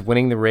guy who's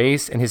winning the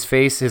race, and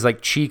his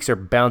like cheeks are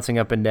bouncing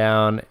up and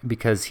down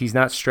because he's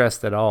not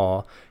stressed at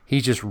all.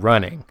 He's just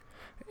running.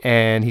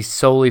 And he's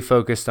solely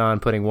focused on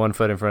putting one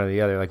foot in front of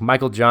the other. Like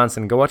Michael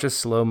Johnson, go watch a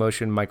slow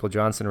motion Michael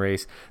Johnson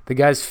race. The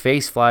guy's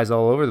face flies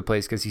all over the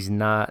place because he's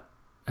not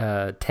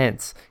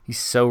tense. He's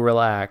so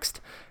relaxed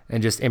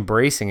and just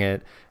embracing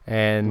it.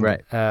 And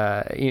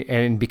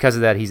and because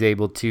of that, he's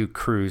able to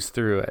cruise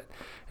through it.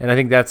 And I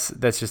think that's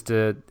just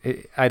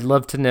I'd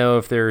love to know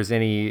if there's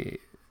any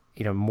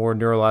more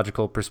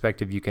neurological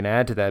perspective you can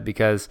add to that,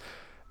 because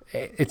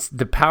it's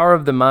the power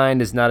of the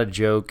mind is not a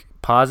joke,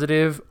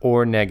 positive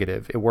or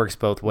negative. It works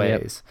both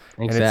ways.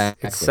 Yep,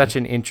 exactly. And it's such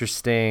an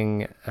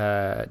interesting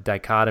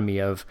dichotomy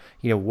of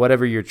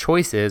whatever your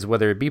choice is,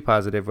 whether it be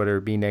positive, whether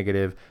it be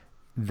negative,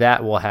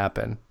 that will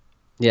happen.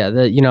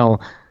 Yeah,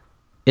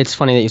 it's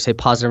funny that you say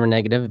positive or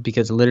negative,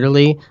 because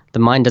literally the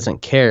mind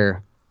doesn't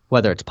care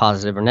whether it's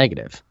positive or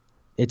negative.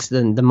 It's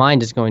the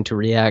mind is going to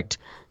react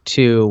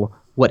to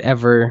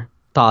whatever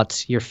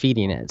thoughts you're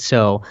feeding it.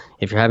 So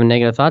if you're having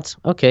negative thoughts,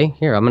 okay,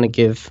 here, I'm going to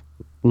give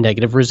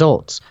negative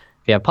results.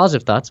 If you have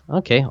positive thoughts,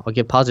 okay, I'll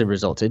give positive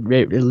results. It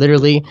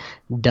literally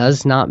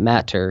does not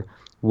matter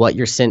what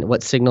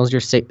signals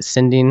you're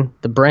sending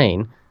the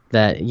brain,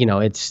 that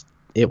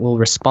it will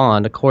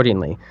respond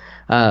accordingly.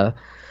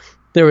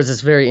 There was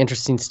this very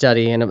interesting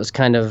study, and it was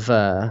kind of,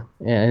 and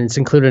it's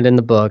included in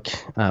the book,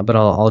 but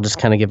I'll just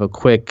kind of give a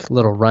quick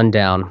little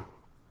rundown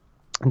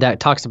that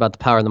talks about the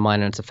power of the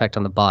mind and its effect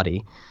on the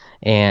body.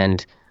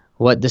 And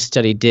what this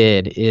study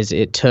did is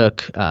it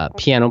took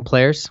piano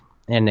players,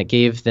 and it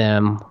gave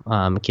them,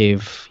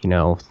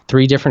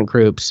 three different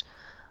groups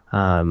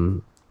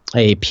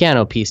a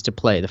piano piece to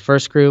play. The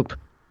first group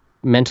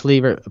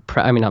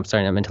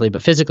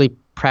physically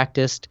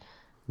practiced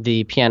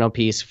the piano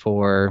piece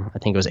for, I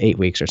think it was 8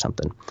 weeks or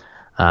something.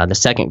 The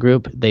second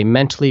group, they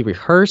mentally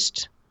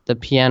rehearsed the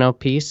piano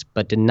piece,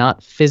 but did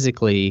not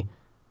physically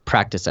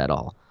practice at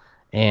all.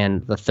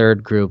 And the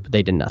third group,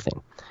 they did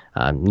nothing.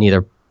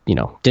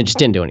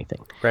 Didn't do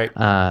anything. Right.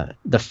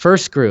 The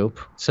first group,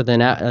 so then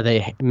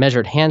they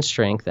measured hand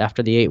strength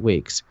after the 8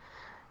 weeks.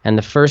 And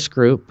the first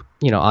group,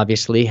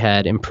 obviously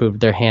had improved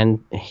their hand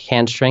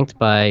strength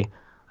by,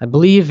 I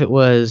believe it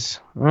was,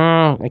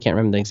 I can't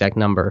remember the exact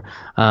number.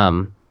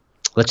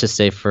 Let's just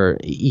say for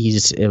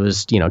ease, it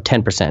was,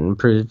 10%,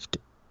 improved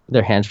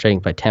their hand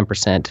strength by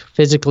 10%,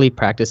 physically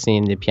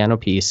practicing the piano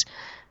piece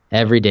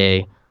every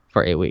day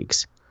for 8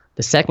 weeks.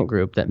 The second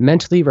group that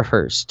mentally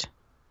rehearsed,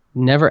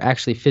 never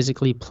actually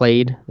physically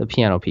played the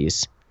piano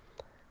piece,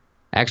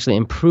 actually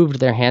improved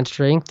their hand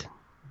strength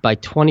by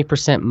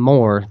 20%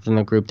 more than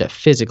the group that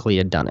physically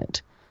had done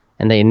it.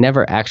 And they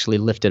never actually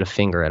lifted a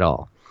finger at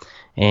all.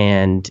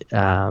 And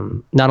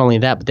not only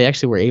that, but they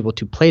actually were able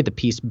to play the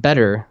piece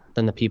better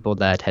than the people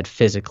that had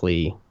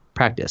physically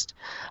practiced.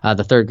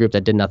 The third group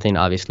that did nothing,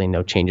 obviously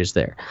no changes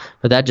there.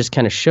 But that just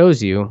kind of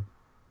shows you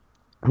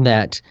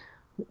that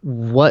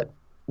what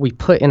we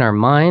put in our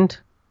mind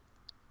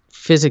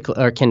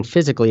can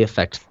physically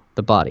affect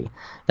the body.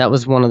 That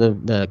was one of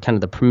the kind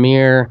of the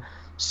premier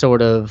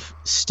sort of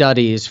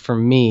studies for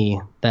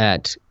me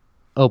that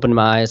opened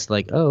my eyes,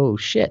 like, oh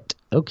shit,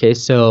 okay,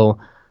 so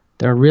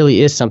there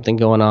really is something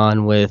going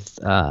on with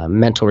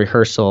mental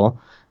rehearsal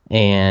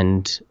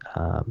and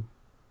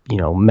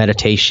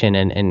meditation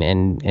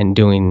and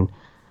doing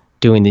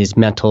these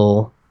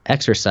mental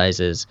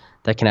exercises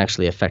that can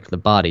actually affect the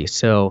body.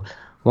 So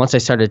once I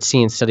started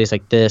seeing studies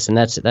like this, and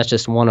that's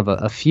just one of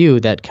a few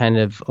that kind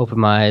of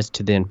opened my eyes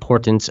to the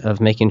importance of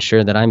making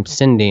sure that I'm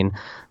sending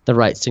the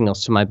right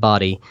signals to my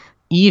body,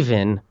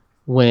 even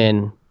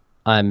when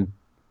I'm,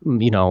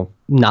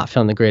 not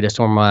feeling the greatest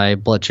or my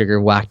blood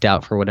sugar whacked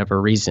out for whatever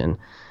reason.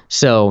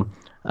 So,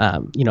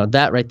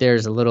 that right there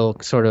is a little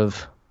sort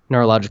of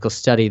neurological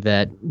study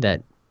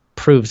that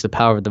proves the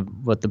power of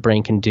what the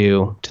brain can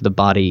do to the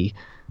body,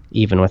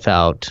 even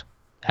without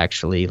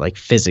actually like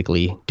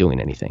physically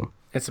doing anything.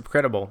 It's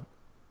incredible.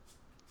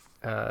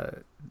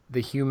 The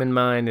human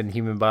mind and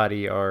human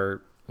body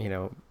are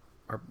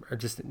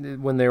just,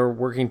 when they're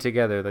working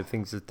together, the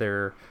things that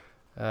they're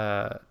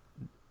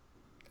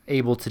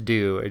able to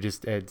do.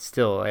 It's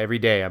still every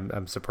day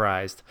I'm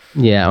surprised.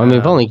 Yeah, I mean,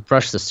 we've only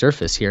brushed the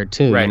surface here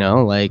too. Right.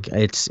 Like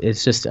it's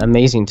just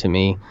amazing to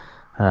me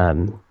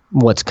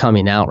what's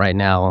coming out right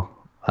now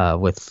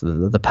with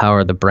the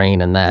power of the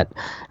brain and that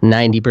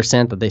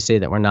 90% that they say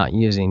that we're not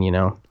using.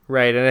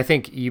 Right, and I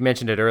think you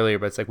mentioned it earlier,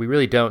 but it's like we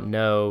really don't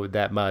know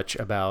that much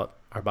about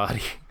our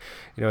body.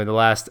 In the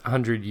last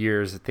 100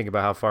 years, think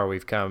about how far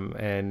we've come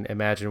and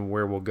imagine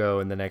where we'll go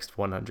in the next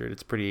 100.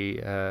 It's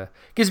pretty,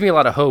 gives me a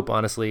lot of hope,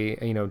 honestly,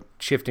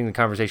 shifting the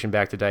conversation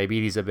back to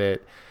diabetes a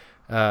bit.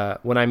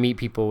 When I meet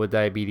people with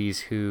diabetes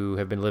who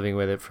have been living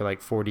with it for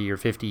like 40 or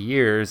 50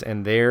 years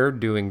and they're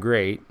doing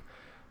great,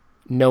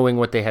 knowing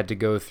what they had to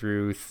go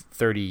through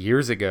 30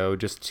 years ago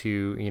just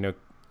to,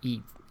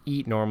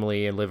 eat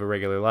normally and live a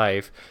regular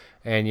life,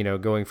 and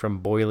going from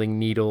boiling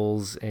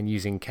needles and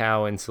using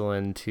cow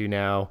insulin to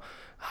now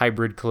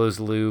hybrid closed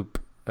loop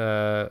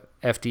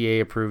FDA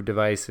approved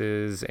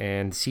devices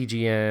and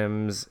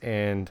CGMs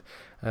and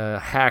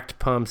hacked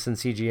pumps and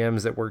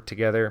CGMs that work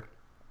together.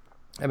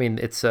 I mean,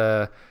 it's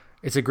a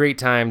great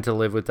time to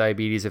live with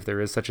diabetes, if there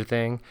is such a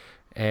thing,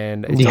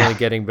 and it's only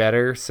getting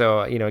better.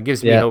 So, it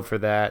gives me hope for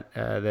that,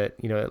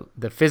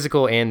 the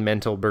physical and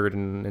mental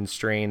burden and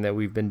strain that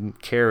we've been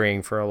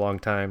carrying for a long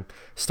time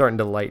starting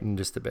to lighten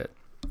just a bit.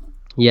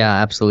 Yeah,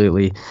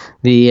 absolutely.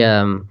 The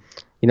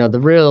the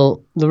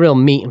real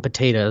meat and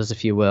potatoes,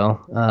 if you will,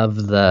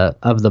 of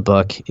the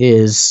book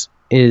is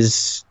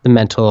the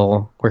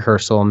mental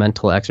rehearsal,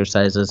 mental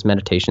exercises,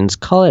 meditations,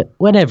 call it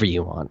whatever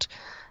you want.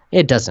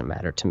 It doesn't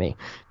matter to me,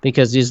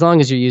 because as long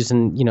as you're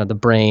using, the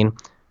brain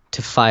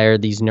to fire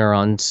these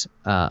neurons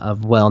of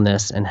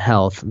wellness and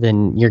health,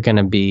 then you're going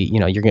to be,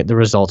 the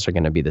results are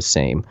going to be the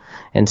same.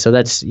 And so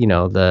that's,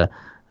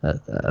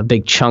 a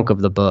big chunk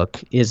of the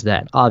book is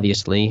that.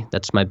 Obviously,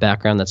 that's my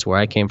background. That's where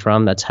I came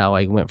from. That's how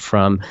I went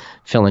from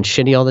feeling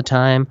shitty all the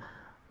time,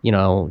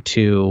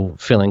 to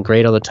feeling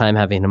great all the time,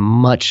 having a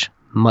much,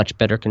 much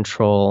better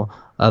control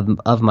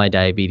of my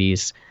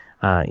diabetes,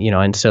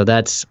 and so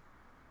that's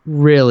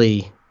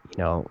really,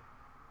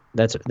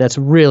 that's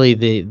really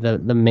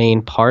the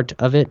main part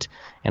of it.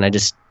 And I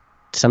just,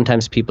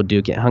 sometimes people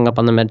do get hung up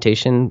on the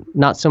meditation.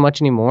 Not so much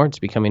anymore. It's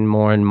becoming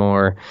more and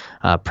more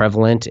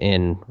prevalent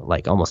in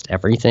like almost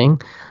everything.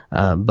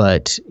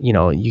 But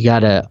you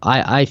gotta,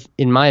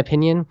 in my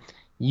opinion,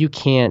 you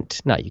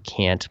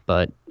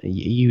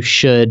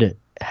should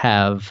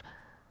have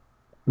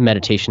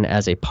meditation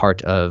as a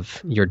part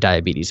of your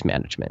diabetes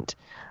management.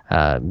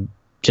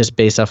 Just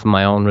based off of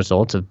my own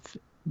results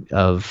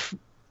of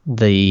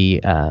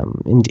the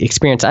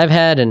experience I've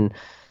had, and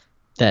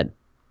that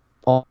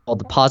all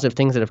the positive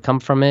things that have come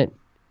from it,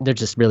 there's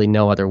just really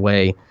no other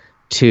way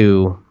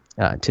to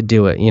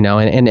do it,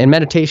 and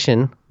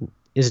meditation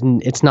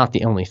it's not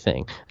the only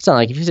thing. It's not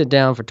like if you sit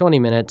down for 20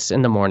 minutes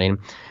in the morning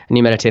and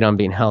you meditate on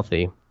being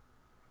healthy,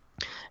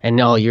 and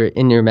you're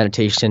in your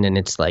meditation and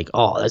it's like,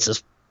 oh, this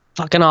is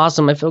fucking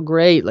awesome, I feel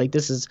great, like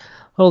this is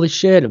holy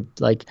shit,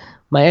 like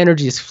my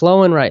energy is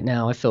flowing right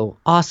now, I feel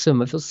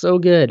awesome, I feel so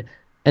good.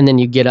 And then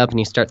you get up and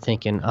you start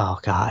thinking, oh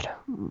God,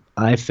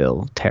 I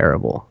feel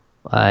terrible,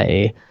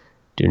 I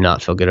do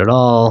not feel good at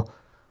all.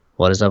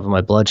 What is up with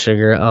my blood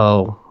sugar?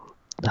 Oh,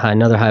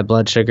 another high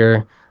blood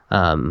sugar.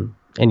 And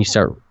you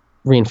start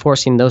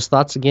reinforcing those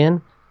thoughts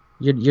again.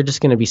 You're just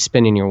going to be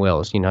spinning your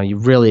wheels. You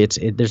really, it's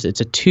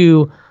a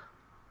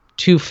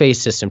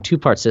two-phase system,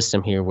 two-part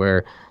system here,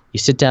 where you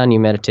sit down, you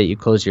meditate, you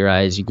close your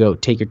eyes, you go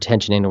take your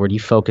attention inward, you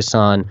focus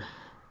on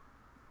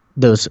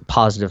those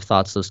positive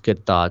thoughts, those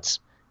good thoughts,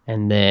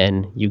 and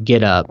then you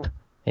get up,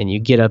 and you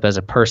get up as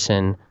a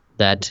person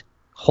that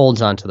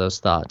holds on to those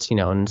thoughts,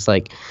 and it's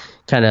like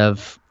kind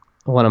of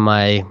one of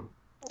my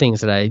things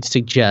that I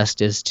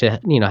suggest is to,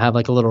 have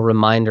like a little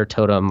reminder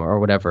totem or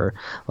whatever.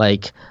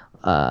 Like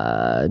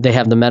they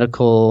have the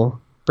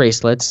medical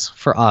bracelets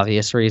for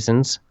obvious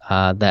reasons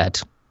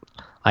that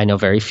I know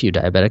very few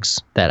diabetics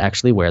that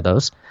actually wear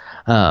those.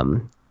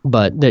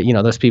 But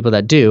those people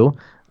that do,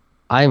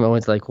 I'm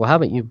always like, well, how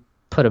about you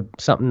put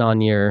something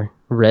on your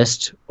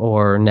wrist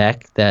or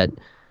neck that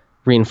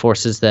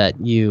reinforces that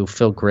you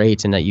feel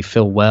great and that you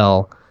feel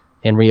well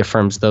and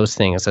reaffirms those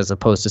things, as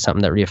opposed to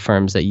something that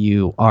reaffirms that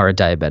you are a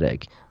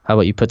diabetic. How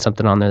about you put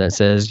something on there that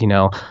says,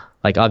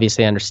 like,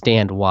 obviously I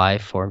understand why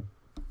for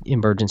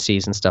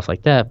emergencies and stuff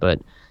like that, but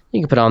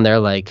you can put on there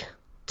like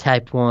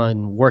type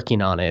 1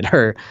 working on it,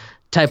 or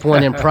type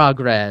 1 in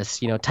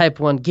progress, type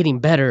 1 getting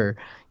better,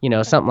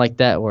 something like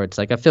that, where it's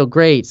like, I feel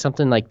great,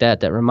 something like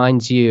that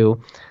reminds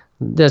you,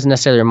 doesn't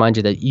necessarily remind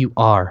you that you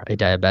are a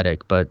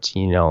diabetic, but,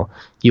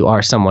 you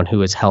are someone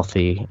who is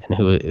healthy and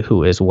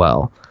who is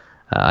well.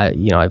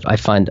 I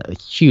find a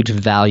huge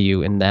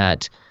value in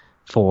that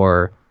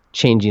for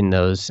changing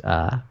those,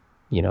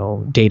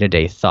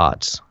 day-to-day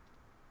thoughts.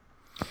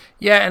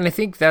 Yeah, and I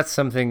think that's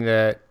something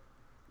that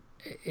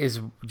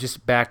is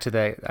just back to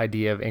that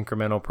idea of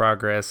incremental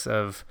progress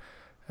of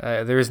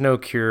there is no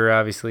cure,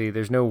 obviously.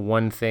 There's no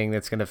one thing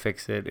that's going to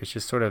fix it. It's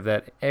just sort of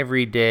that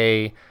every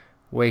day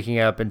waking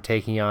up and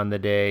taking on the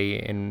day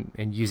and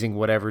using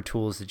whatever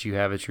tools that you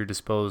have at your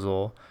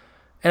disposal.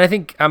 And I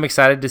think I'm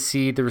excited to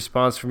see the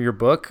response from your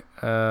book.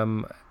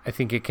 I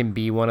think it can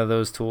be one of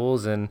those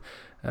tools. And,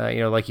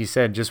 like you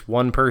said, just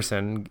one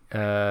person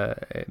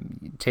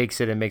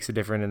takes it and makes a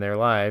difference in their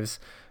lives.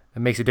 It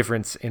makes a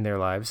difference in their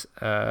lives.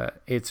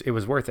 It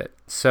was worth it.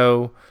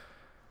 So,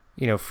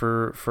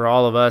 for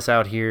all of us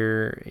out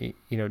here,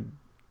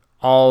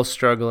 all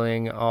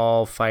struggling,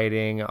 all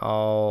fighting,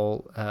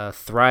 all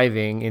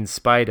thriving in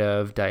spite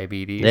of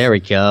diabetes. There we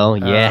go.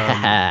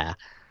 Yeah.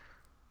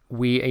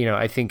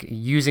 I think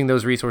using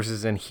those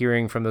resources and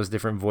hearing from those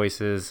different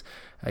voices,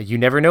 you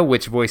never know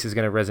which voice is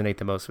going to resonate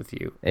the most with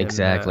you.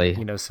 Exactly.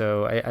 And,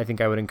 so I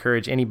think I would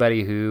encourage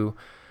anybody who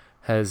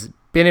has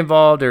been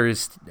involved or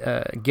is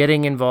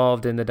getting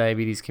involved in the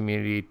diabetes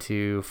community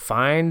to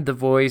find the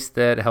voice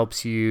that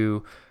helps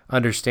you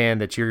understand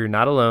that you're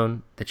not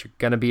alone, that you're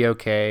going to be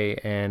okay,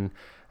 and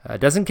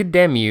doesn't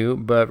condemn you,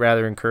 but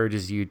rather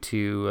encourages you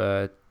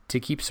to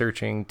keep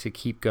searching, to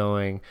keep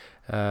going,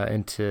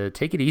 and to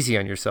take it easy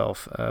on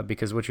yourself,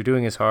 because what you're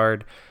doing is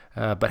hard,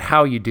 but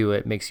how you do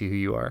it makes you who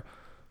you are.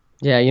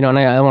 Yeah, and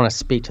I want to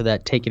speak to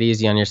that take it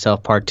easy on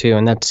yourself part too.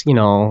 And that's,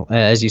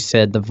 as you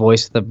said, the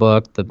voice of the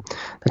book, the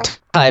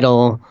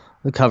title,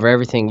 the cover,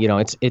 everything,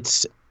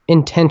 it's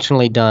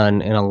intentionally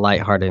done in a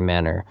lighthearted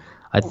manner.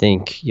 I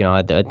think,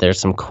 there's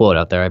some quote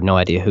out there. I have no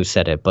idea who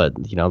said it, but,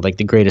 like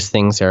the greatest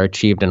things are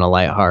achieved in a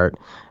light heart.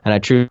 And I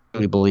truly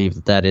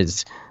believe that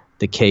is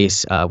the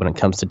case when it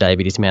comes to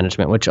diabetes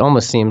management, which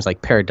almost seems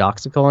like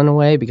paradoxical in a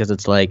way, because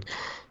it's like,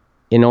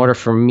 in order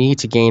for me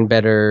to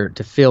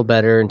feel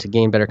better and to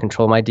gain better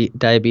control of my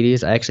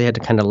diabetes, I actually had to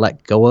kind of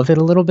let go of it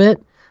a little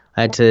bit.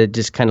 I had to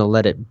just kind of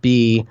let it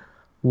be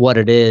what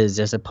it is,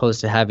 as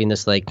opposed to having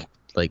this like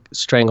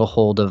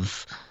stranglehold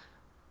of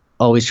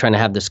always trying to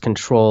have this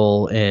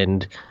control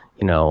and,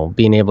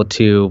 being able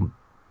to,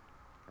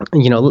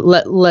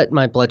 let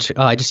my blood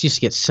sugar. Oh, I just used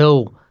to get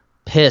so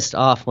pissed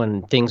off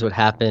when things would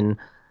happen,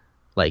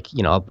 like,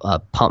 a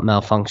pump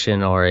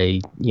malfunction or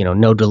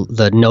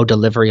the no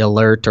delivery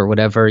alert or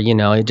whatever, it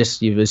used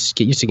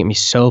to get me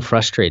so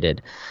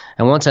frustrated.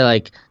 And once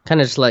I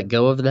kind of just let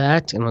go of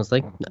that and was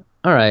like,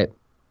 all right,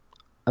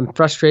 I'm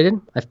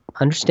frustrated. I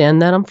understand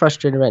that I'm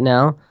frustrated right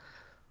now,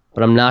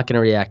 but I'm not going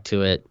to react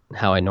to it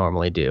how I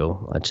normally do.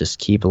 Let's just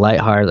keep it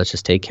lighthearted. Let's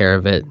just take care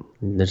of it.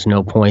 There's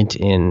no point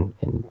in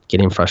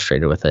getting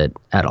frustrated with it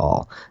at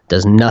all.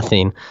 Does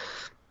nothing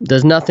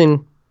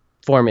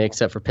for me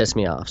except for piss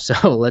me off.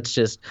 So let's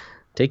just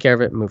take care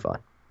of it and move on.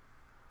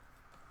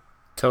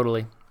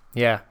 Totally.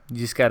 Yeah. You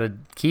just got to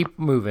keep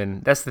moving.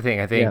 That's the thing.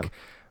 I think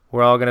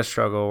we're all going to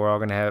struggle. We're all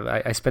going to have,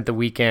 I spent the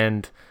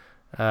weekend,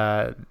 we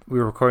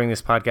were recording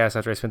this podcast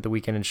after I spent the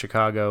weekend in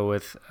Chicago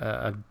with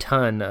a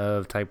ton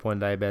of type 1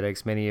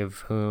 diabetics, many of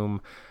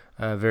whom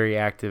very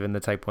active in the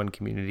type 1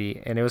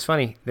 community. And it was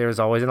funny. There was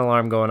always an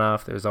alarm going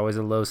off. There was always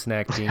a low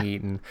snack being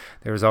eaten.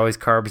 There was always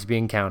carbs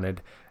being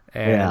counted.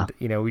 And,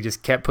 we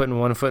just kept putting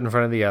one foot in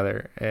front of the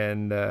other.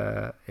 And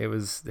it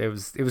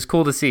was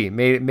cool to see.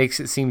 It makes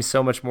it seem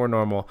so much more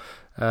normal,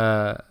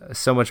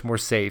 so much more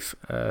safe,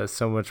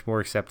 so much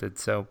more accepted.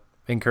 So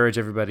encourage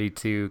everybody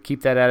to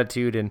keep that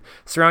attitude and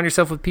surround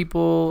yourself with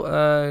people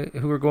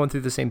who are going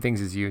through the same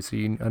things as you, so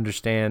you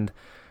understand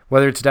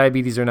whether it's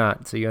diabetes or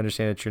not, so you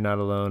understand that you're not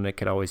alone. It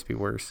could always be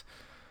worse.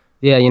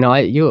 Yeah,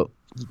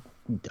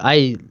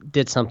 I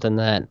did something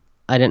that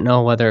I didn't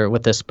know whether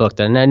with this book,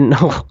 and I didn't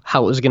know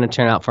how it was going to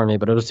turn out for me,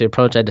 but it was the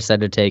approach I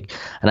decided to take.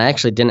 And I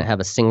actually didn't have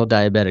a single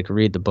diabetic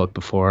read the book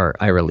before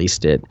I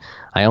released it.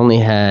 I only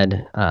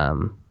had,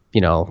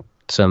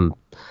 some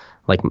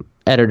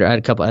editor. I had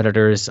a couple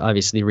editors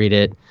obviously read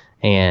it,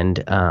 and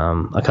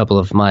a couple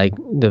of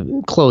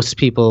the close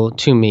people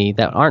to me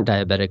that aren't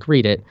diabetic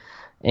read it.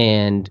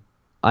 And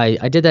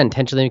I did that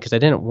intentionally because I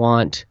didn't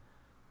want,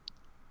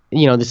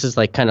 this is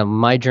like kind of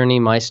my journey,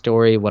 my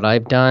story, what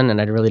I've done,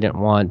 and I really didn't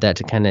want that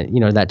to kind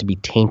of, that to be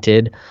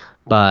tainted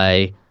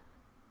by,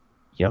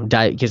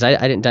 because I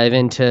didn't dive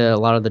into a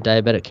lot of the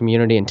diabetic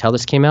community until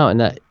this came out, and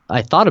that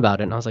I thought about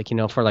it, and I was like,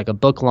 for like a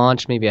book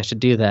launch, maybe I should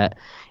do that,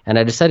 and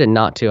I decided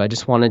not to. I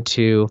just wanted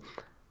to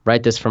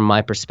write this from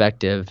my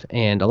perspective,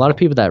 and a lot of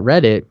people that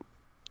read it,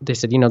 they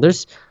said,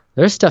 there's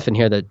stuff in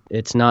here that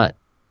it's not,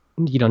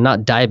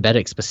 not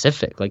diabetic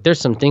specific. Like there's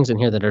some things in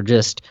here that are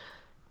just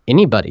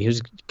anybody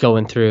who's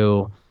going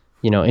through,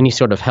 any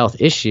sort of health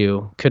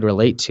issue could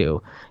relate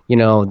to.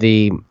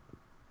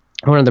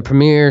 One of the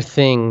premier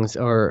things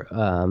or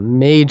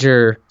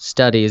major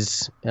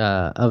studies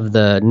of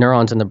the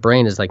neurons in the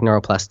brain is like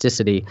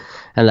neuroplasticity,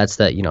 and that's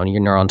that your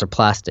neurons are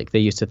plastic. They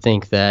used to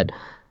think that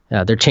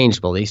they're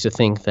changeable. They used to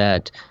think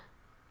that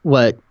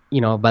by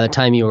the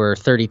time you were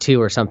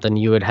 32 or something,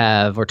 you would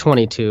have, or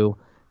 22,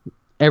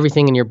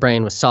 everything in your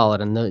brain was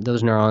solid, and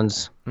those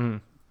neurons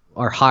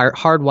are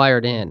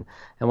hardwired in.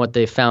 And what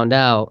they found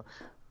out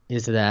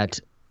is that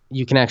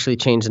you can actually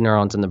change the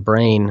neurons in the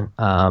brain.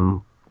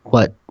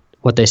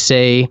 What they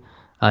say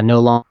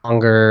no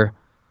longer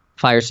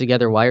fires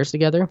together, wires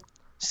together.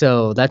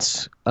 So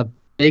that's a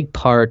big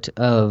part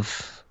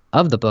of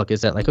the book,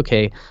 is that like,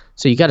 okay,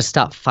 so you got to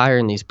stop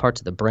firing these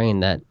parts of the brain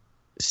that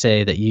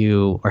say that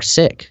you are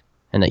sick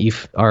and that you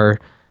are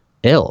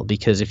ill,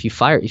 because if you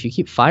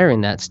keep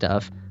firing that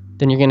stuff,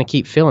 then you're going to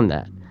keep feeling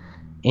that.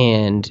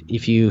 And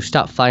if you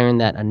stop firing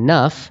that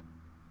enough,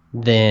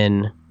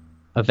 then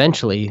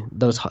eventually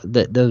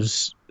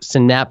those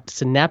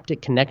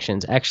synaptic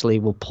connections actually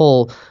will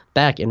pull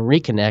back and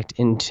reconnect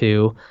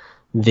into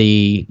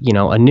the,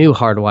 a new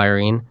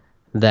hardwiring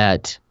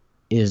that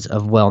is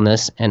of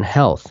wellness and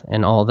health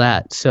and all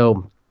that.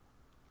 So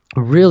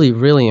really,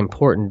 really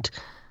important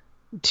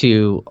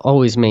to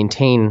always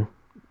maintain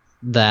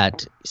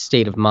that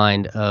state of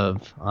mind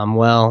of I'm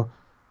well,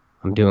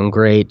 I'm doing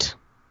great,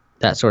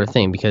 that sort of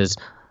thing, because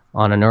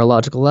on a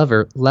neurological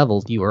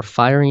level, you are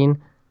firing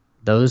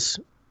those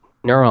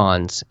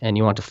neurons, and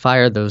you want to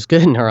fire those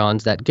good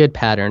neurons, that good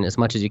pattern, as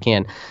much as you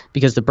can,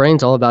 because the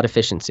brain's all about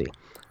efficiency.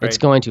 Right. It's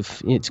going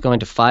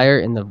to fire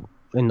in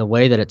the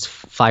way that it's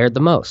fired the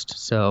most.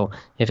 So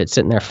if it's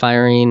sitting there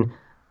firing,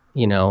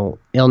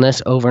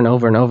 illness over and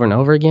over and over and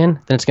over again,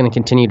 then it's going to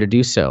continue to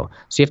do so.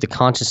 So you have to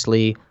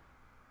consciously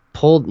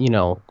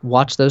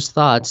watch those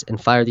thoughts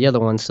and fire the other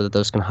ones so that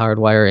those can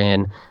hardwire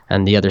in,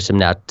 and the other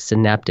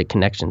synaptic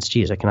connections,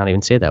 geez, I cannot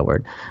even say that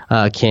word,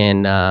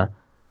 can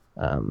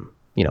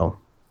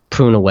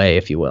prune away,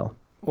 if you will.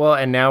 Well,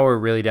 and now we're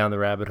really down the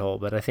rabbit hole,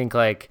 but I think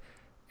like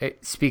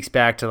it speaks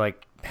back to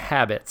like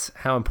habits,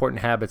 how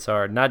important habits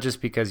are, not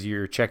just because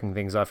you're checking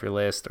things off your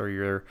list, or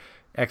you're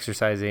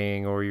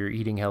exercising, or you're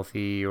eating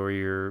healthy, or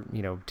you're,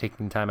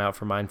 taking time out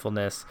for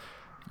mindfulness.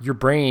 Your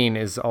brain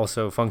is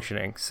also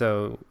functioning.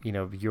 So,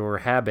 your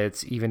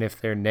habits, even if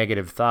they're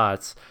negative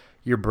thoughts,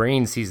 your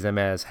brain sees them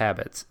as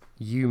habits.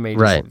 You may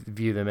just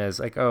view them as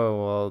like,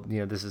 oh,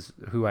 well, this is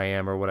who I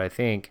am or what I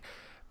think.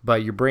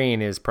 But your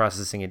brain is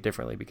processing it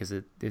differently because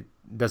it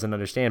doesn't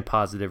understand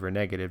positive or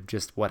negative,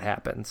 just what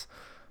happens.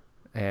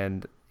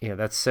 And,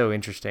 that's so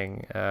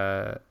interesting.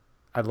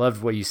 I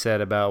loved what you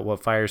said about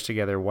what fires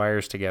together,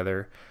 wires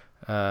together,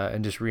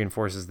 and just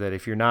reinforces that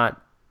if you're,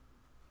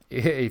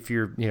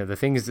 the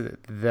things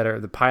that are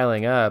the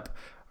piling up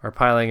are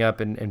piling up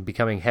and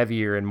becoming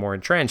heavier and more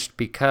entrenched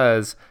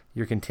because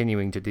you're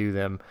continuing to do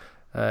them.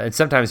 And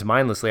sometimes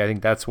mindlessly. I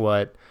think that's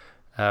what,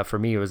 for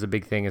me, it was a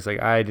big thing. It's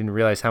like I didn't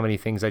realize how many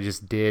things I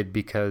just did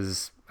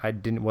because I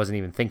wasn't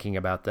even thinking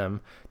about them.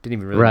 Didn't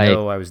even really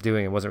know I was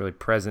doing it. Wasn't really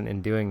present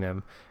in doing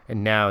them.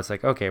 And now it's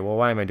like, okay, well,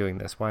 why am I doing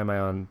this? Why am I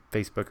on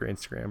Facebook or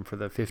Instagram for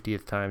the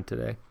 50th time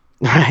today?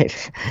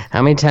 Right.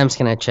 How many times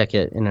can I check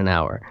it in an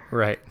hour?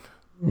 Right.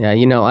 Yeah.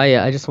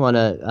 I just want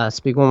to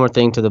speak one more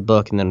thing to the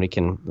book, and then we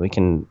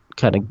can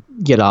kind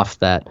of get off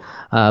that.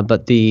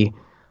 But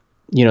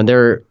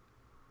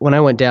when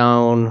I went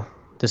down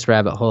this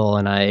rabbit hole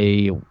and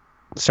I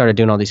started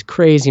doing all these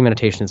crazy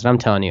meditations, and I'm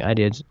telling you, I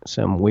did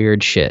some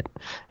weird shit.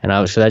 And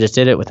I just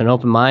did it with an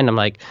open mind. I'm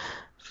like,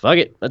 fuck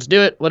it, let's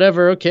do it.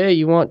 Whatever. Okay,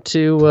 you want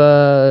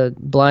to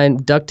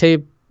duct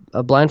tape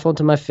a blindfold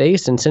to my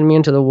face and send me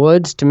into the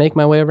woods to make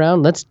my way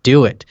around? Let's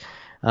do it.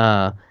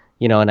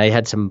 And I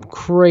had some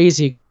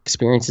crazy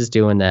experiences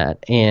doing that.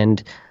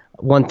 And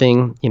one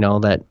thing,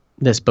 that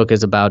this book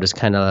is about is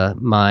kind of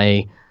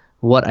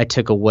what I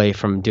took away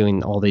from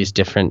doing all these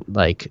different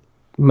like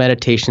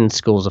meditation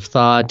schools of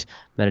thought,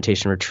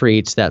 meditation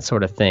retreats, that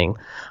sort of thing.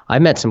 I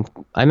met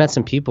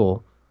some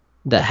people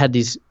that had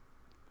these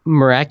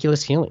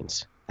miraculous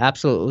healings,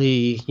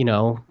 absolutely,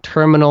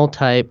 terminal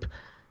type,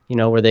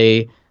 where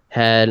they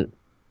had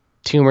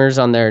tumors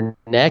on their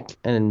neck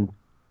and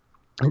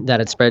that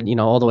had spread,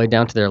 all the way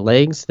down to their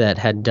legs, that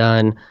had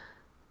done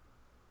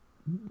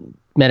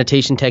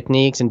meditation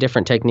techniques and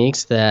different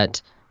techniques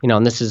that,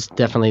 and this is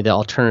definitely the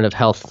alternative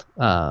health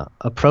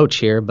approach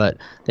here, but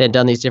they had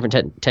done these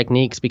different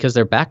techniques because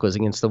their back was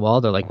against the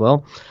wall. They're like,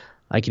 well,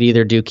 I could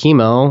either do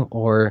chemo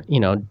or,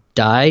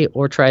 die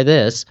or try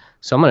this.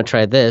 So I'm going to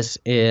try this.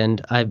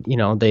 And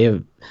they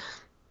have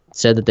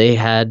said that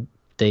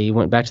they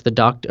went back to the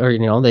doctor,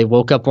 or, they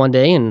woke up one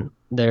day and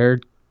their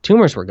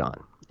tumors were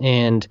gone.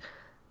 And,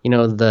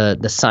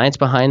 the science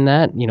behind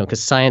that,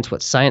 because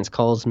what science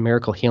calls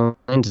miracle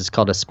healings is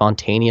called a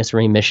spontaneous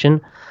remission.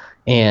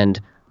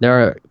 And there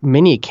are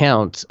many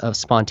accounts of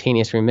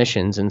spontaneous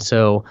remissions. And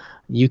so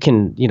you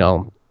can,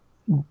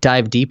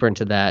 dive deeper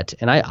into that.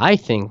 And I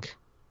think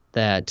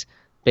that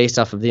based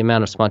off of the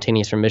amount of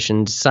spontaneous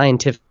remissions,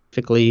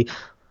 scientifically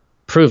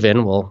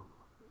proven, well,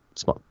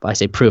 I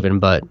say proven,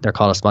 but they're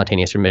called a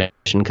spontaneous remission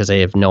because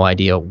they have no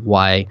idea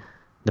why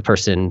the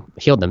person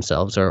healed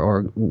themselves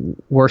or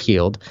were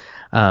healed.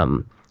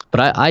 But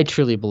I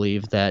truly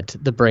believe that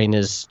the brain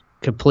is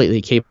completely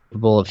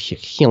capable of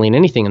healing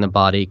anything in the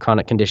body,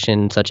 chronic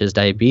conditions such as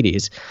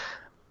diabetes.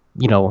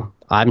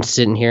 I'm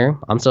sitting here,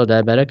 I'm still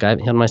diabetic, I've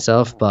healed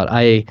myself, but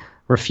I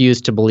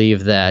refuse to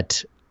believe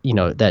that,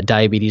 that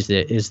diabetes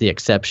is the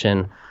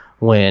exception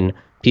when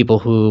people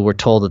who were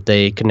told that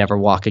they could never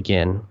walk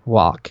again,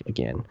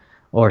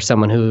 or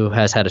someone who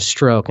has had a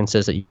stroke and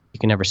says that you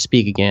can never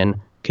speak again,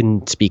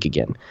 can speak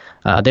again.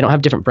 They don't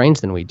have different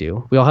brains than we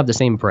do. We all have the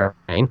same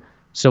brain.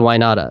 So why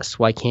not us?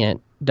 Why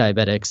can't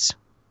diabetics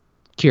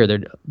cure their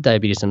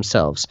diabetes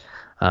themselves?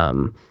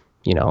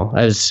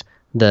 As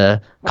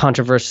the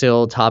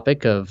controversial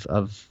topic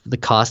of the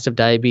cost of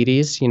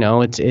diabetes,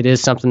 it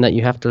is something that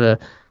you have to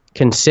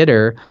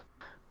consider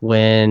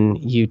when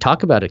you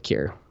talk about a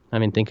cure. I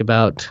mean, think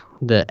about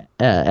the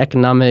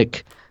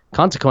economic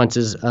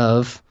consequences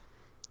of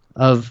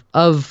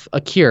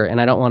a cure. And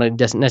I don't want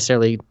to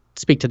necessarily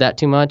speak to that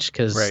too much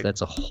because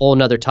that's a whole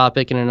nother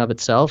topic in and of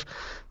itself.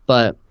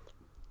 But,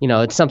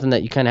 it's something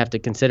that you kind of have to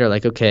consider,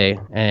 like, okay,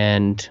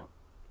 and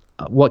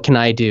what can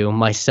I do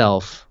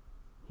myself,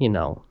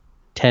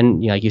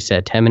 10, like you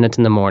said, 10 minutes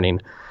in the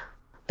morning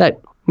that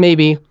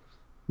maybe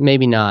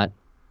not,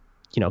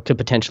 could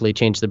potentially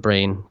change the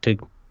brain to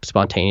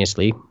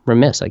spontaneously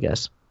remiss, I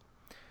guess.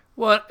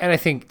 Well, and I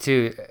think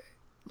too,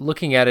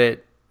 looking at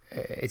it,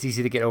 it's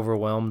easy to get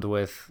overwhelmed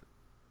with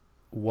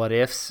what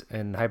ifs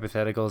and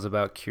hypotheticals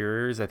about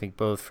cures. I think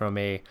both from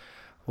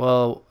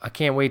I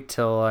can't wait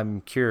till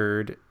I'm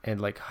cured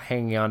and like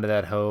hanging on to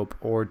that hope,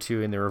 or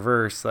to in the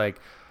reverse, like,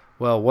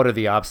 well, what are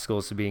the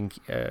obstacles to being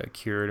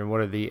cured, and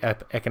what are the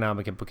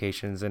economic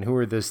implications, and who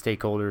are the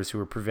stakeholders who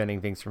are preventing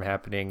things from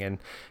happening? And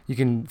you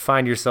can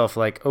find yourself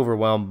like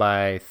overwhelmed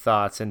by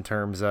thoughts in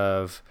terms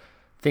of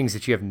things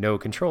that you have no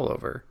control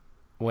over.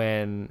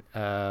 When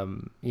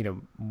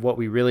what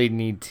we really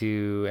need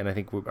to, and I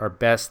think are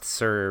best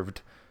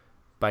served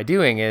by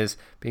doing, is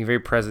being very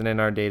present in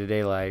our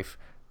day-to-day life,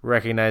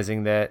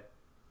 recognizing that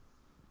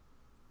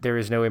there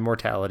is no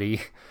immortality,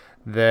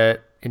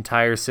 that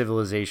entire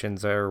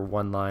civilizations are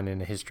one line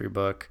in a history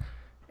book.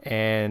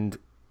 And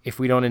if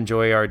we don't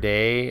enjoy our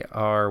day,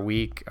 our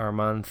week, our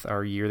month,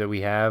 our year that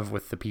we have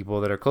with the people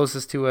that are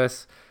closest to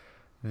us,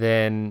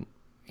 then,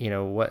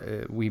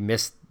 we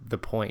missed the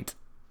point.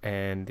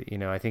 And,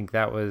 I think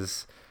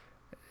that's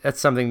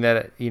something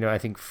that, I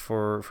think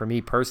for me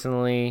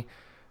personally,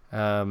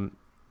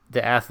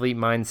 the athlete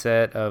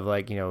mindset of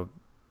like,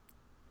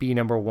 be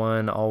number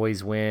one,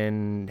 always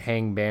win,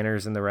 hang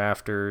banners in the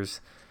rafters,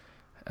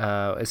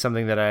 is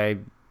something that I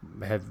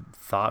have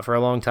thought for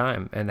a long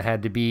time, and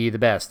had to be the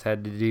best,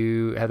 had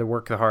to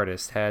work the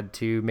hardest, had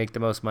to make the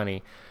most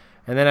money.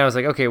 And then I was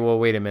like, okay, well,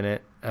 wait a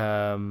minute.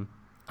 I'm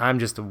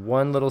just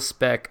one little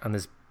speck on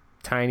this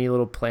tiny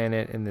little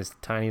planet in this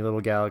tiny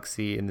little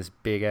galaxy in this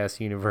big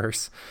ass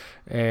universe.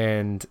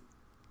 And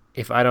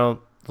if I don't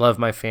love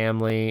my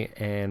family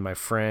and my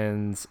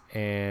friends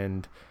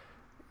and,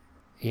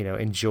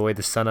 enjoy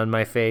the sun on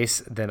my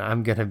face, then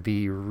I'm going to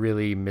be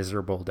really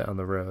miserable down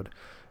the road.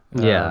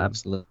 Yeah,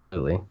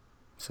 absolutely.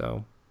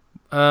 So,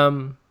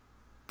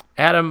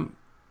 Adam,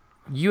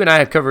 you and I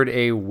have covered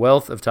a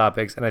wealth of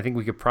topics, and I think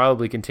we could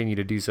probably continue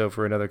to do so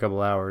for another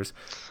couple hours.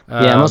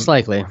 Yeah, most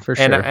likely, for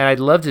sure. And I'd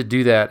love to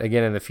do that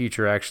again in the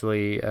future,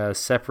 actually,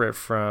 separate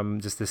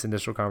from just this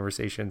initial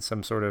conversation,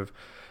 some sort of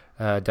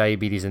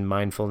diabetes and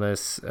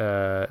mindfulness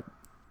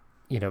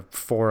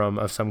forum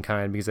of some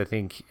kind, because I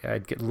think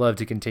I'd love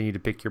to continue to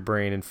pick your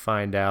brain and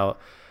find out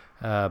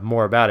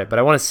more about it. But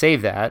I want to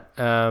save that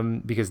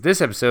because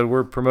this episode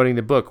we're promoting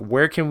the book.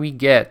 Where can we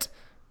get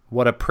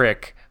What a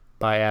Prick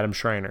by Adam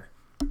Schreiner?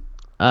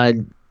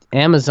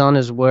 Amazon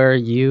is where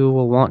you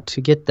will want to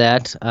get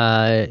that.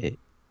 I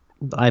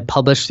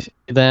published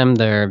them.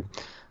 They're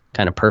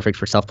kind of perfect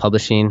for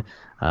self-publishing.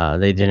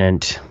 They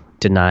didn't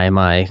deny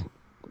my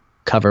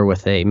cover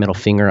with a middle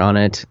finger on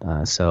it.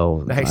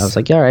 So nice. I was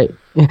like, all right,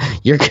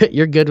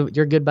 you're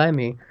good by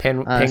me.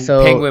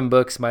 Penguin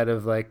Books might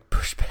have like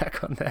pushed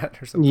back on that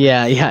or something.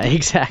 Yeah,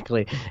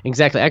 exactly.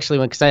 Actually,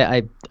 because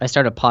I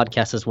started a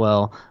podcast as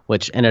well,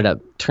 which ended up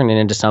turning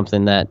into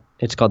something that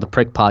it's called the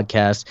Prick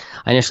Podcast.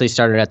 I initially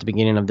started at the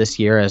beginning of this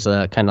year as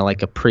a kind of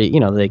like a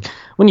like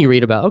when you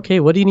read about, okay,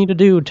 what do you need to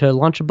do to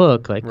launch a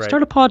book? Like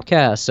start a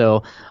podcast.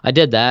 So I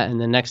did that.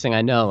 And the next thing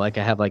I know, like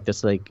I have like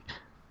this like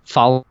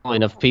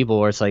following of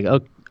people where it's like, oh,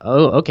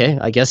 oh, okay,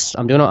 I guess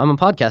I'm a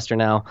podcaster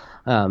now.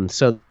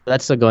 So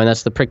that's still going.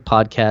 That's the Prick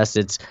Podcast.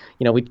 It's,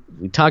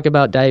 we talk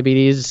about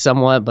diabetes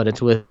somewhat, but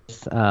it's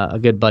with a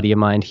good buddy of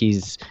mine.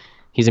 He's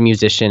a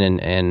musician,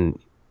 and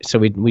so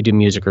we do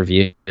music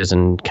reviews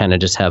and kind of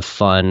just have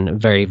fun,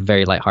 very,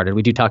 very lighthearted.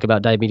 We do talk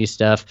about diabetes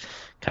stuff,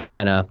 kind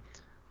of,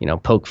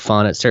 poke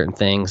fun at certain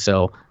things.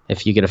 So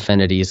if you get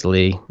offended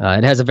easily,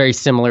 it has a very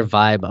similar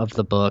vibe of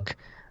the book.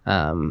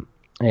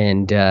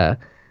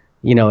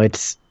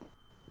 It's,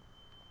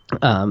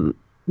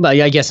 but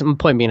yeah, I guess my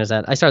point being is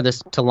that I started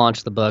this to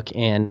launch the book,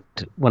 and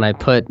when I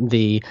put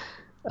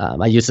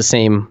I used the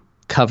same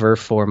cover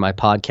for my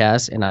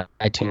podcast, and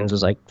iTunes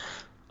was like,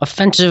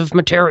 offensive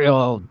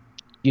material,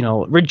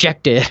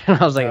 rejected.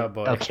 And I was like, Oh,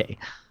 boy. okay,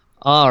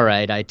 all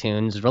right,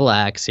 iTunes,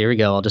 relax. Here we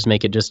go. I'll just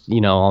make it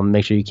I'll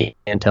make sure you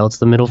can't tell it's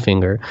the middle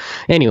finger.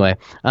 Anyway,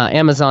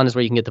 Amazon is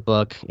where you can get the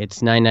book.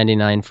 It's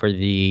 $9.99 for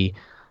the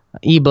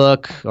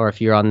ebook, or if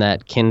you're on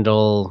that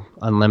Kindle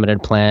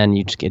unlimited plan,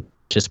 you just get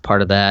just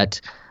part of that,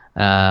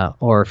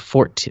 or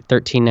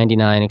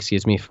 $13.99,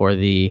 excuse me, for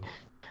the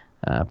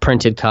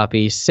printed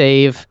copy.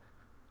 Save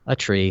a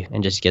tree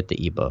and just get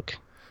the ebook.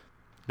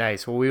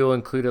 Nice. Well, we will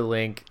include a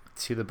link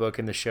to the book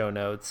in the show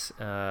notes,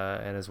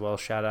 and as well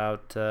shout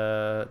out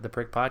the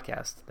Prick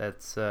Podcast.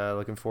 That's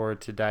looking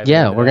forward to diving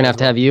into We're gonna that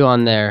have you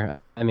on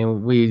there. I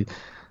mean,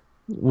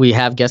 we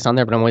have guests on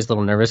there, but I'm always a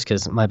little nervous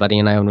because my buddy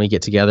and I, when we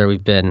get together,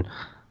 we've been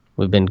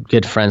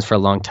good friends for a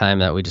long time,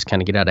 that we just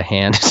kind of get out of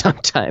hand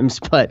sometimes.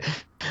 But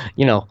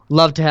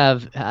love to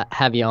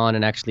have you on,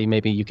 and actually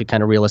maybe you could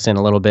kind of reel us in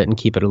a little bit and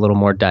keep it a little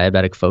more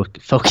diabetic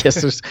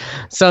focus.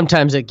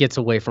 Sometimes it gets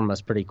away from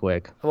us pretty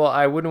quick. Well,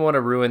 I wouldn't want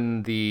to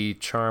ruin the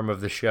charm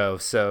of the show,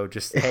 so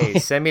just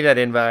send me that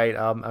invite.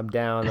 I'm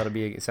down.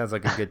 It sounds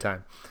like a good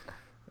time.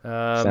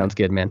 Sounds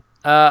good, man.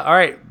 All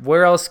right,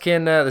 where else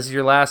can this is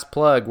your last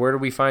plug? Where do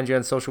we find you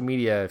on social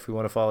media if we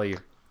want to follow you?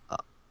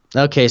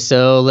 Okay,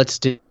 so let's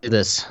do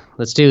this.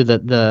 Let's do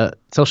the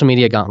social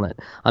media gauntlet.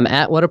 I'm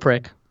at What a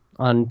Prick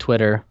on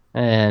Twitter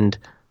and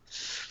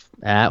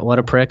at What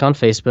a Prick on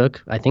Facebook.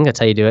 I think that's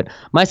how you do it.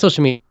 My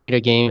social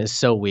media game is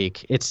so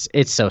weak. It's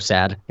so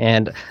sad.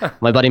 And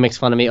my buddy makes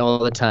fun of me all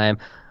the time.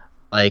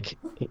 Like,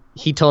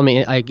 he told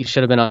me I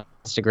should have been on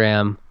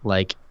Instagram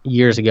like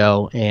years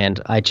ago,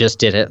 and I just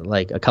did it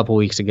like a couple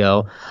weeks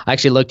ago. I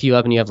actually looked you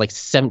up, and you have like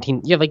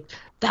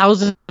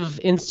thousands of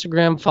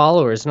Instagram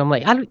followers, and I'm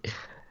like,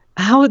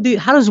 how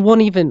does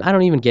one even? I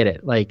don't even get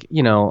it. Like,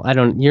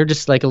 you're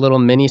just like a little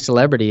mini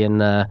celebrity in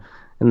the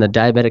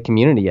diabetic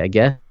community, I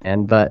guess.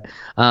 But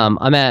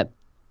I'm at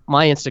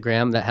my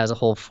Instagram that has a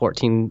whole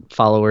 14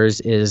 followers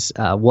is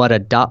what a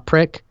dot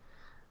prick,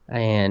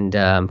 and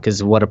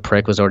because What a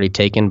Prick was already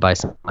taken by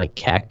some like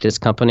cactus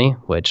company,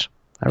 which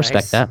I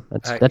respect that.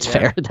 That's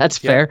fair. That's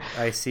fair.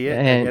 I see it.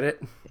 I get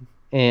it.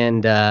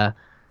 And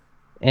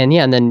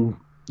then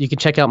you can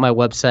check out my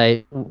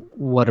website,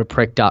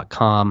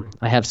 whataprick.com.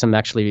 I have some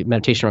actually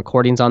meditation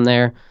recordings on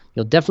there.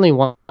 You'll definitely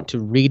want to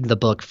read the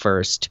book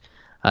first.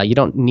 You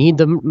don't need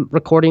the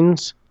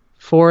recordings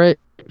for it,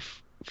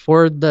 because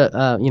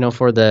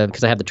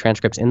I have the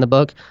transcripts in the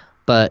book.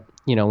 But,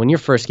 when you're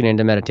first getting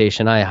into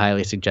meditation, I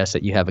highly suggest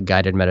that you have a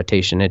guided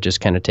meditation. It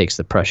just kind of takes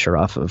the pressure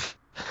off of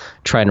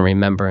trying to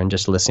remember and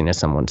just listening to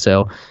someone.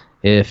 So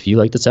if you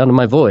like the sound of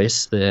my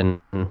voice,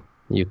 then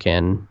you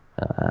can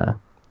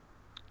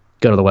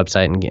go to the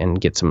website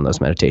and get some of those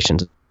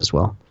meditations as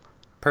well.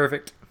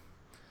 Perfect.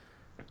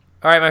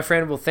 All right, my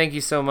friend. Well, thank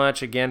you so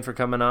much again for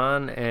coming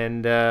on,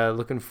 and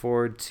looking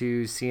forward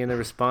to seeing the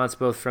response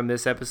both from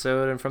this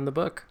episode and from the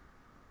book.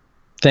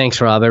 Thanks,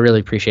 Rob. I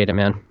really appreciate it,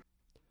 man.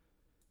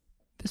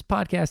 This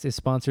podcast is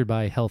sponsored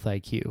by Health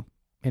IQ.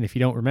 And if you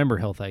don't remember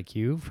Health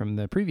IQ from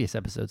the previous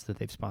episodes that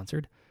they've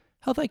sponsored,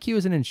 Health IQ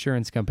is an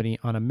insurance company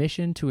on a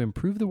mission to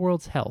improve the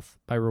world's health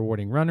by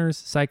rewarding runners,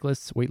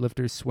 cyclists,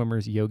 weightlifters,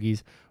 swimmers,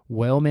 yogis,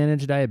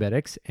 well-managed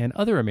diabetics, and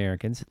other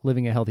Americans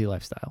living a healthy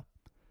lifestyle.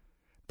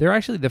 They're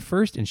actually the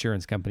first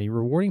insurance company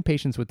rewarding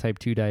patients with type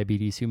 2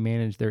 diabetes who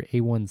manage their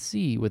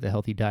A1C with a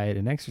healthy diet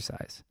and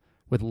exercise,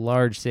 with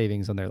large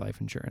savings on their life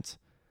insurance.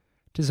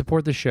 To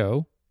support the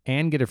show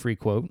and get a free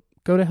quote,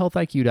 go to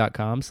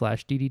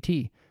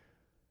healthiq.com/DDT.